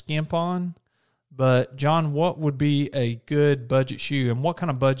don't want to skimp on. But John, what would be a good budget shoe, and what kind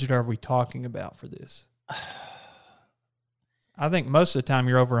of budget are we talking about for this? I think most of the time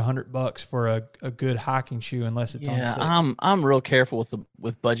you're over $100 for a good hiking shoe, unless it's on sale. I'm real careful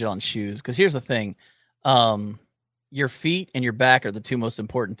with budget on shoes, because here's the thing. Your feet and your back are the two most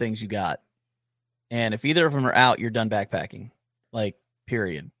important things you got. And if either of them are out, you're done backpacking, like,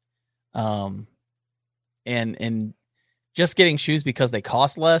 period. And just getting shoes because they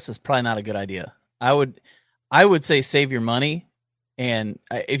cost less is probably not a good idea. I would say save your money. And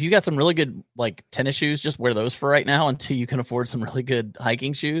if you got some really good, like, tennis shoes, just wear those for right now until you can afford some really good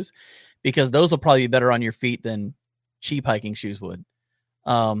hiking shoes, because those will probably be better on your feet than cheap hiking shoes would.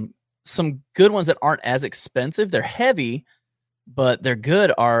 Some good ones that aren't as expensive, they're heavy, but they're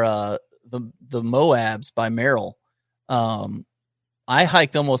good, are the Moabs by Merrell. I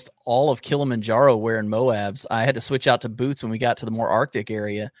hiked almost all of Kilimanjaro wearing Moabs. I had to switch out to boots when we got to the more Arctic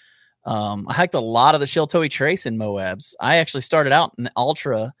area. I hiked a lot of the Sheltowee Trace in Moabs. I actually started out in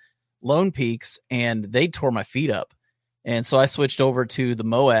Ultra Lone Peaks, and they tore my feet up. And so I switched over to the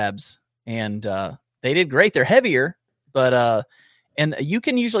Moabs, and they did great. They're heavier, but and you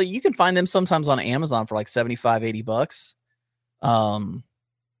can find them sometimes on Amazon for like $75-$80.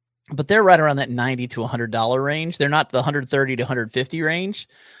 But they're right around that $90 to $100 range. They're not the $130 to $150 range.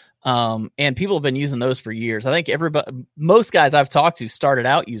 And people have been using those for years. I think most guys I've talked to started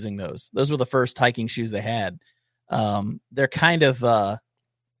out using those. Those were the first hiking shoes they had. They're kind of a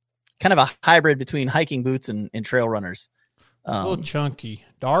hybrid between hiking boots and trail runners. A little chunky.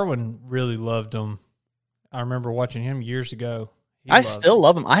 Darwin really loved them. I remember watching him years ago. I still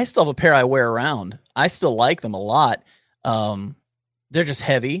love them. I still have a pair I wear around. I still like them a lot. they're just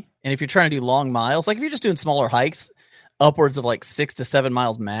heavy. And if you're trying to do long miles, like if you're just doing smaller hikes, upwards of like 6 to 7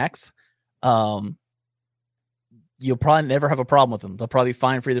 miles max, you'll probably never have a problem with them. They'll probably be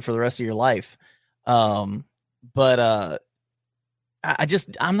fine for the rest of your life. But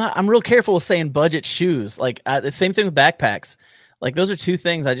I'm real careful with saying budget shoes. Like the same thing with backpacks. Like those are two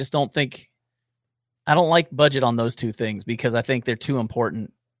things I just don't think. I don't like budget on those two things because I think they're too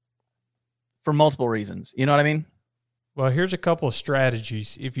important for multiple reasons. You know what I mean? Well, here's a couple of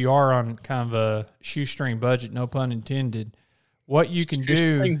strategies. If you are on kind of a shoestring budget, no pun intended, what you can do.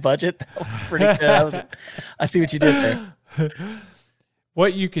 Shoestring budget? That was pretty good. I see what you did there.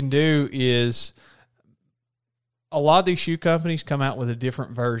 What you can do is a lot of these shoe companies come out with a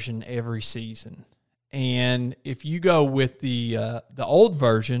different version every season. And if you go with the old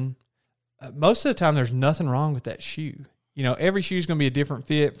version, most of the time there's nothing wrong with that shoe. You know, every shoe is going to be a different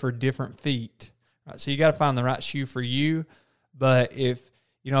fit for different feet. Right? So you got to find the right shoe for you. But if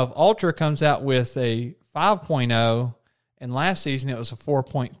Ultra comes out with a 5.0 and last season it was a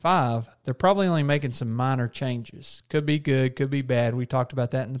 4.5, they're probably only making some minor changes. Could be good, could be bad. We talked about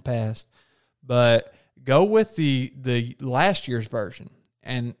that in the past. But go with the last year's version.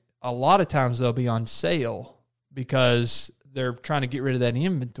 And a lot of times they'll be on sale because they're trying to get rid of that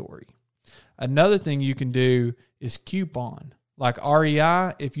inventory. Another thing you can do is coupon. Like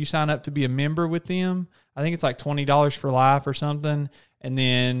REI, if you sign up to be a member with them, I think it's like $20 for life or something. And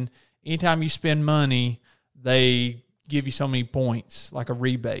then anytime you spend money, they give you so many points, like a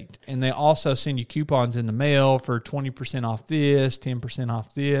rebate. And they also send you coupons in the mail for 20% off this, 10%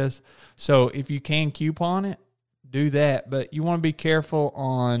 off this. So if you can coupon it, do that. But you want to be careful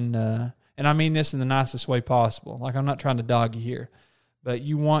on, and I mean this in the nicest way possible. Like I'm not trying to dog you here. But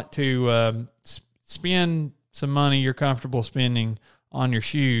you want to spend some money you're comfortable spending on your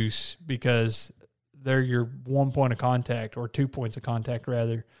shoes because they're your 1 point of contact or 2 points of contact,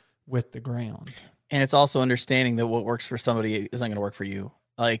 rather, with the ground. And it's also understanding that what works for somebody isn't going to work for you.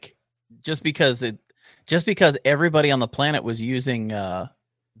 Like just because everybody on the planet was using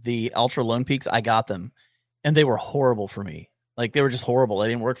the Ultra Lone Peaks, I got them, and they were horrible for me. Like they were just horrible. They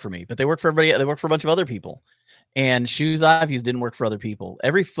didn't work for me, but they work for everybody. They work for a bunch of other people. And shoes I've used didn't work for other people.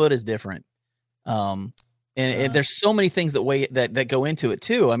 Every foot is different. And there's so many things that go into it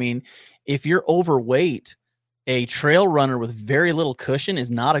too. I mean, if you're overweight, a trail runner with very little cushion is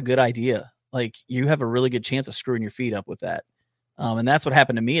not a good idea. Like you have a really good chance of screwing your feet up with that. And that's what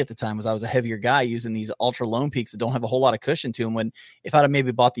happened to me at the time was I was a heavier guy using these Ultra Lone Peaks that don't have a whole lot of cushion to them. When if I'd have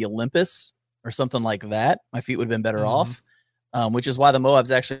maybe bought the Olympus or something like that, my feet would have been better off. Which is why the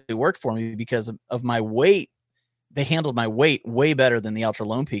Moabs actually worked for me because of my weight. They handled my weight way better than the Ultra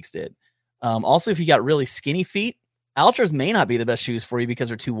Lone Peaks did. Also, if you got really skinny feet, Ultras may not be the best shoes for you because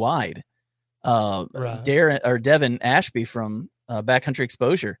they're too wide. Right. Devin Ashby from Backcountry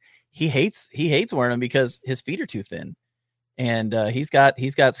Exposure, he hates wearing them because his feet are too thin, and he's got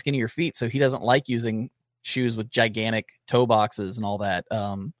skinnier feet, so he doesn't like using shoes with gigantic toe boxes and all that.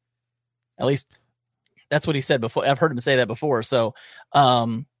 At least that's what he said before. I've heard him say that before. So,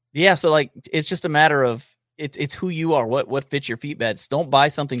 so like it's just a matter of. It's who you are, what fits your feet best. Don't buy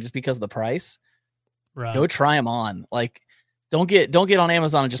something just because of the price. Right. Go try them on. Like, don't get on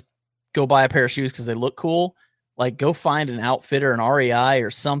Amazon and just go buy a pair of shoes because they look cool. Like, go find an outfitter, an REI or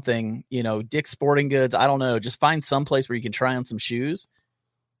something. Dick's Sporting Goods. I don't know. Just find some place where you can try on some shoes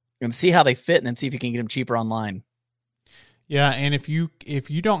and see how they fit, and then see if you can get them cheaper online. Yeah, and if you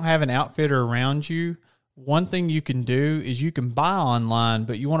don't have an outfitter around you, one thing you can do is you can buy online,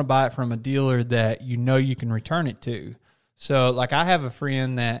 but you want to buy it from a dealer that you can return it to. So, like I have a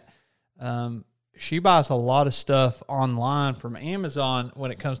friend that she buys a lot of stuff online from Amazon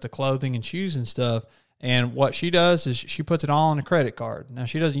when it comes to clothing and shoes and stuff. And what she does is she puts it all on a credit card. Now,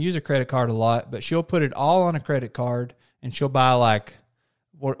 she doesn't use a credit card a lot, but she'll put it all on a credit card, and she'll buy like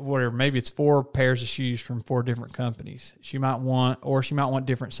maybe it's 4 pairs of shoes from 4 different companies. She might want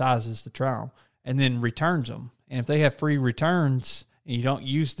different sizes to try them. And then returns them. And if they have free returns and you don't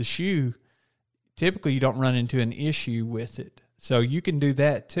use the shoe, typically you don't run into an issue with it. So you can do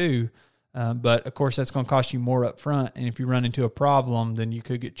that too. But of course that's going to cost you more up front. And if you run into a problem, then you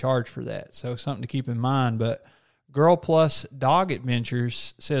could get charged for that. So something to keep in mind. But Girl Plus Dog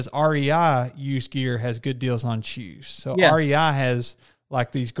Adventures says REI used gear has good deals on shoes. So yeah. REI has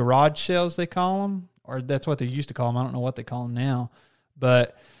like these garage sales, they call them, or that's what they used to call them. I don't know what they call them now,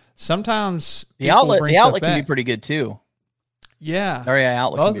 but sometimes the outlet can be pretty good too. Yeah. REI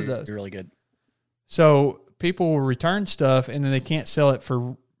outlet can be really good. So people will return stuff and then they can't sell it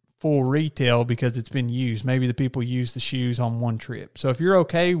for full retail because it's been used. Maybe the people use the shoes on one trip. So if you're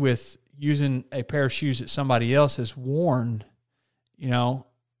okay with using a pair of shoes that somebody else has worn,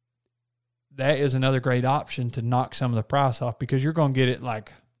 that is another great option to knock some of the price off, because you're going to get it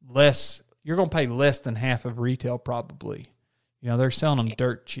like less. You're going to pay less than half of retail probably. They're selling them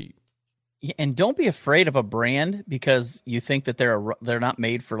dirt cheap. And don't be afraid of a brand because you think that they're not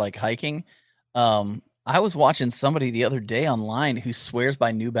made for like hiking. I was watching somebody the other day online who swears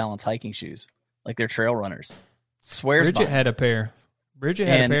by New Balance hiking shoes, like they're trail runners. Bridget had a pair.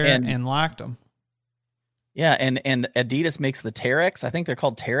 And liked them. Yeah, and Adidas makes the Terex. I think they're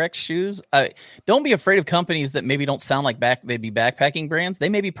called Terex shoes. Don't be afraid of companies that maybe don't sound like they'd be backpacking brands. They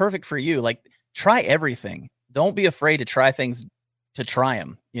may be perfect for you. Like, try everything. Don't be afraid to try things, to try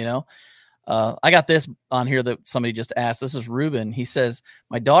them, I got this on here that somebody just asked. This is Ruben. He says,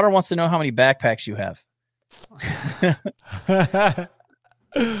 my daughter wants to know how many backpacks you have. 1, 2,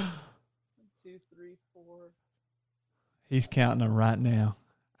 3, 4. He's counting them right now.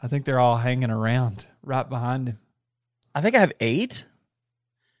 I think they're all hanging around right behind him. I think I have 8,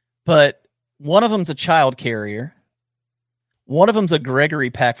 but one of them's a child carrier. One of them's a Gregory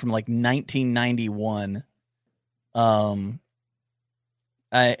pack from like 1991.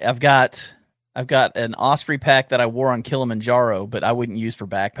 I've got an Osprey pack that I wore on Kilimanjaro, but I wouldn't use for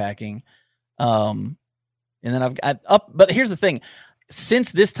backpacking. And then I've got but here's the thing.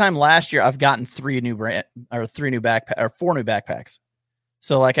 Since this time last year, I've gotten 4 new backpacks.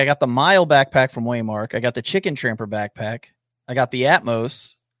 So like I got the Mile backpack from Waymark. I got the Chicken Tramper backpack. I got the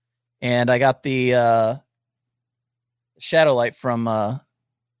Atmos, and I got the Shadowlight from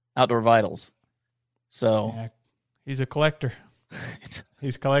Outdoor Vitals. So yeah, he's a collector.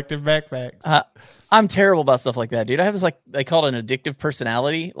 He's collecting backpacks. I'm terrible about stuff like that, dude. I have this, like, they call it an addictive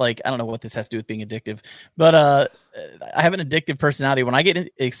personality. Like, I don't know what this has to do with being addictive, but I have an addictive personality. When I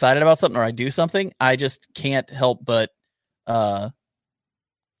get excited about something or I do something, I just can't help but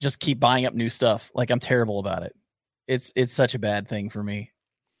just keep buying up new stuff. Like, I'm terrible about it. It's such a bad thing for me.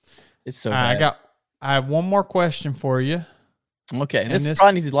 It's so bad. I have one more question for you. Okay. This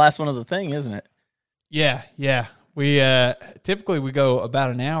probably needs the last one of the thing, isn't it? Yeah. We typically we go about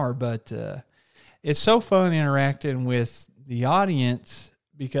an hour, but it's so fun interacting with the audience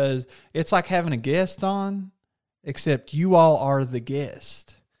because it's like having a guest on, except you all are the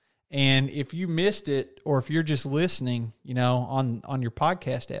guest. And if you missed it, or if you're just listening, on your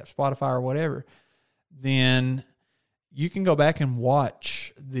podcast app, Spotify or whatever, then you can go back and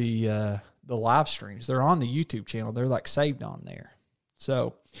watch the live streams. They're on the YouTube channel. They're like saved on there.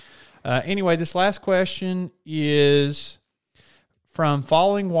 So anyway, this last question is from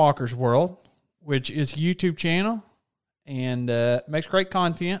Following Walker's World, which is a YouTube channel and makes great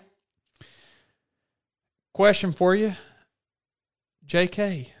content. Question for you,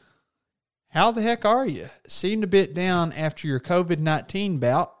 JK. How the heck are you? Seemed a bit down after your COVID-19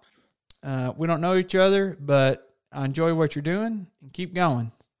 bout. We don't know each other, but I enjoy what you're doing and keep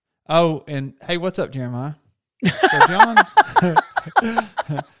going. Oh, and hey, what's up, Jeremiah?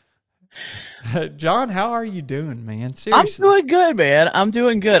 So, John, how are you doing, man? Seriously. I'm doing good, man. I'm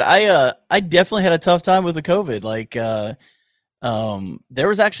doing good. I definitely had a tough time with the COVID. Like, there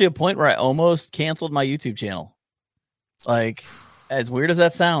was actually a point where I almost canceled my YouTube channel. Like, as weird as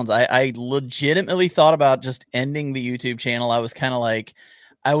that sounds, I legitimately thought about just ending the YouTube channel. I was kind of like,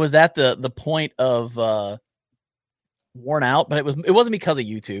 I was at the point of worn out, but it wasn't because of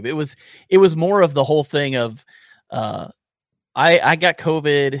YouTube. It was more of the whole thing of I got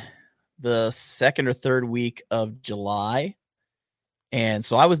COVID the second or third week of July, and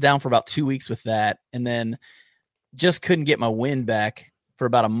so I was down for about 2 weeks with that, and then just couldn't get my wind back for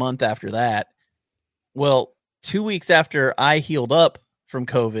about a month after that. Well, 2 weeks after I healed up from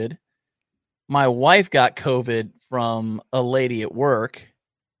COVID, my wife got COVID from a lady at work,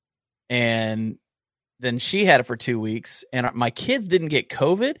 and then she had it for 2 weeks, and my kids didn't get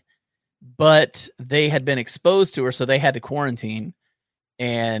COVID, but they had been exposed to her, so they had to quarantine.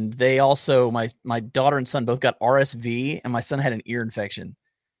 And they also, my daughter and son both got RSV, and my son had an ear infection.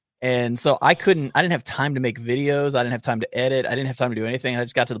 And so I didn't have time to make videos. I didn't have time to edit. I didn't have time to do anything. I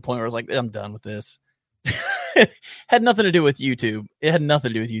just got to the point where I was like, I'm done with this. Had nothing to do with YouTube. It had nothing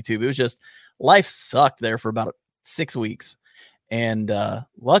to do with YouTube. It was just life sucked there for about 6 weeks. And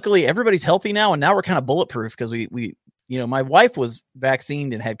luckily everybody's healthy now. And now we're kind of bulletproof because we my wife was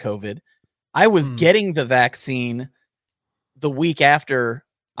vaccinated and had COVID. I was getting the vaccine the week after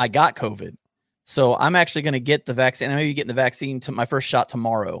I got COVID. So I'm actually going to get the vaccine. I'm maybe getting the vaccine to my first shot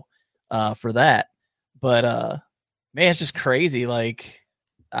tomorrow for that. But man, it's just crazy. Like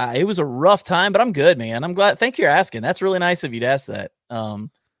it was a rough time, but I'm good, man. I'm glad. Thank you for asking. That's really nice of you to ask that.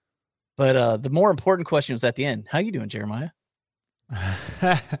 But the more important question was at the end. How you doing, Jeremiah?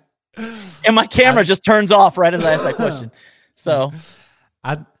 And my camera just turns off right as I ask that question. So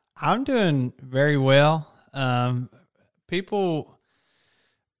I'm doing very well. I'm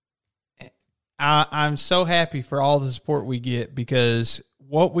so happy for all the support we get, because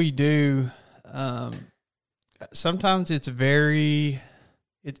what we do, sometimes it's very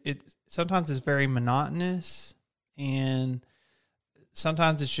monotonous, and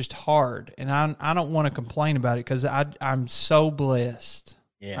sometimes it's just hard. And I don't want to complain about it, because I'm so blessed.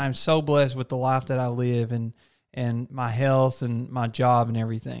 Yeah. I'm so blessed with the life that I live, and my health and my job and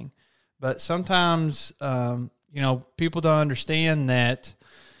everything. But sometimes, people don't understand that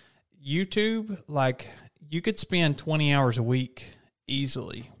YouTube, like, you could spend 20 hours a week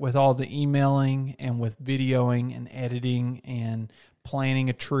easily with all the emailing and with videoing and editing and planning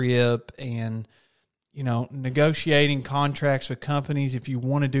a trip and, negotiating contracts with companies if you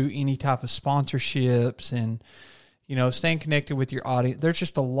want to do any type of sponsorships and, staying connected with your audience. There's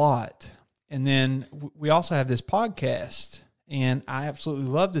just a lot. And then we also have this podcast, and I absolutely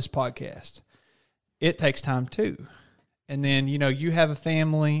love this podcast. It takes time too. And then, you have a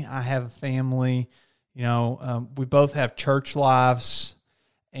family, I have a family, we both have church lives,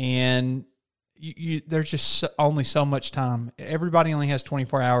 and there's just only so much time. Everybody only has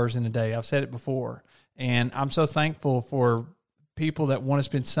 24 hours in a day. I've said it before. And I'm so thankful for people that want to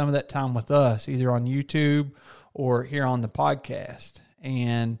spend some of that time with us, either on YouTube or here on the podcast.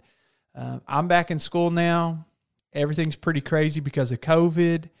 And I'm back in school now. Everything's pretty crazy because of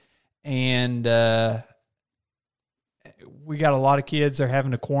COVID. And we got a lot of kids that are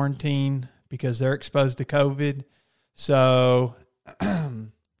having to quarantine because they're exposed to COVID. So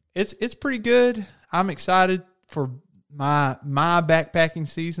it's pretty good. I'm excited for my backpacking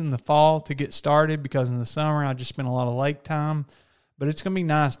season, the fall, to get started, because in the summer I just spent a lot of lake time. But it's going to be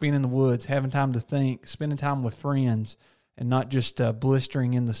nice being in the woods, having time to think, spending time with friends, and not just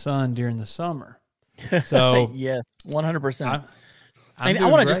blistering in the sun during the summer. So yes, 100%. I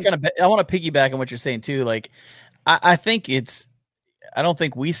want to just I want to piggyback on what you're saying too. Like, I think I don't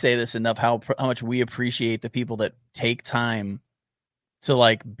think we say this enough, how much we appreciate the people that take time to,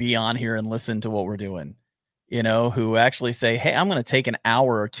 like, be on here and listen to what we're doing, who actually say, hey, I'm going to take an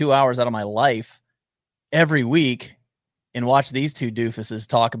hour or 2 hours out of my life every week and watch these two doofuses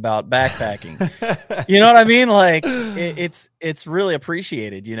talk about backpacking. You know what I mean? Like, it's really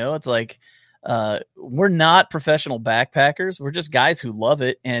appreciated. It's like, we're not professional backpackers. We're just guys who love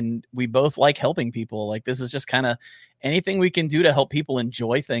it, and we both like helping people. Like, this is just kind of anything we can do to help people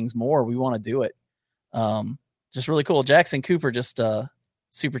enjoy things more, we want to do it. Just really cool. Jackson Cooper just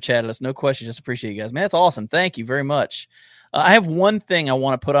super chatted us. No question. Just appreciate you guys, man. That's awesome. Thank you very much. I have one thing I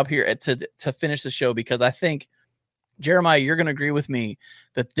want to put up here to finish the show, because I think, Jeremiah, you're going to agree with me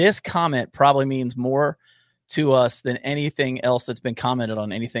that this comment probably means more to us than anything else that's been commented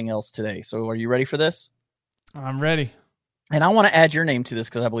on anything else today. So are you ready for this? I'm ready. And I want to add your name to this,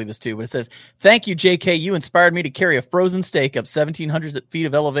 because I believe this too. But it says, thank you, JK. You inspired me to carry a frozen steak up 1,700 feet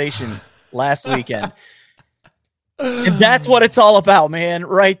of elevation last weekend. And that's what it's all about, man,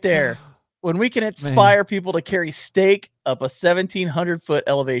 right there. When we can inspire people to carry steak up a 1,700-foot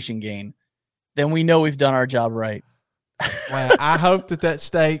elevation gain, then we know we've done our job right. Well, I hope that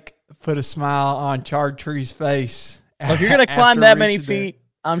steak put a smile on Charred Tree's face. Well, if you're going to climb that many feet,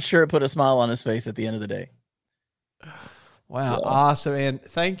 I'm sure it put a smile on his face at the end of the day. Wow, awesome. And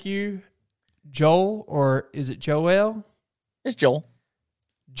thank you, Joel, or is it Joel? It's Joel.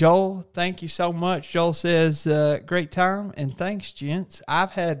 Joel, thank you so much. Joel says, great time, and thanks, gents.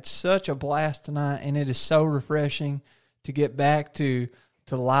 I've had such a blast tonight, and it is so refreshing to get back to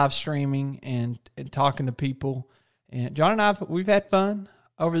live streaming and talking to people. And John and we've had fun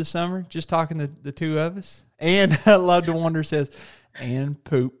over the summer, just talking to the two of us. And Love to Wonder says, and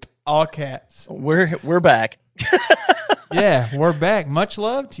poop, all cats. We're back. Yeah, we're back. Much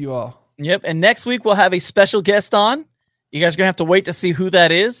love to you all. Yep, and next week we'll have a special guest on. You guys are going to have to wait to see who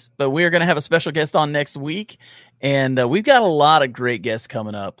that is, but we are going to have a special guest on next week. And we've got a lot of great guests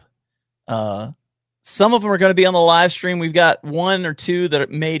coming up. Some of them are going to be on the live stream. We've got one or two that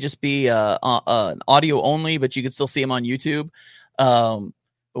may just be audio only, but you can still see them on YouTube.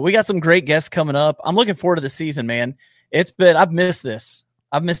 But we got some great guests coming up. I'm looking forward to the season, man. I've missed this.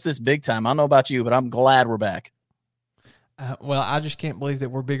 I've missed this big time. I don't know about you, but I'm glad we're back. Well, I just can't believe that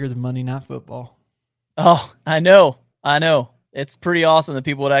we're bigger than Monday Night Football. Oh, I know. It's pretty awesome that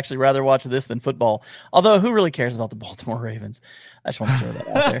people would actually rather watch this than football. Although, who really cares about the Baltimore Ravens? I just want to throw that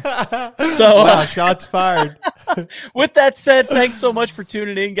out there. So, wow, shots fired. With that said, thanks so much for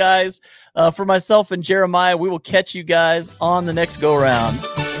tuning in, guys. For myself and Jeremiah, we will catch you guys on the next go-round.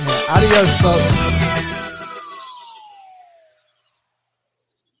 Adios, folks.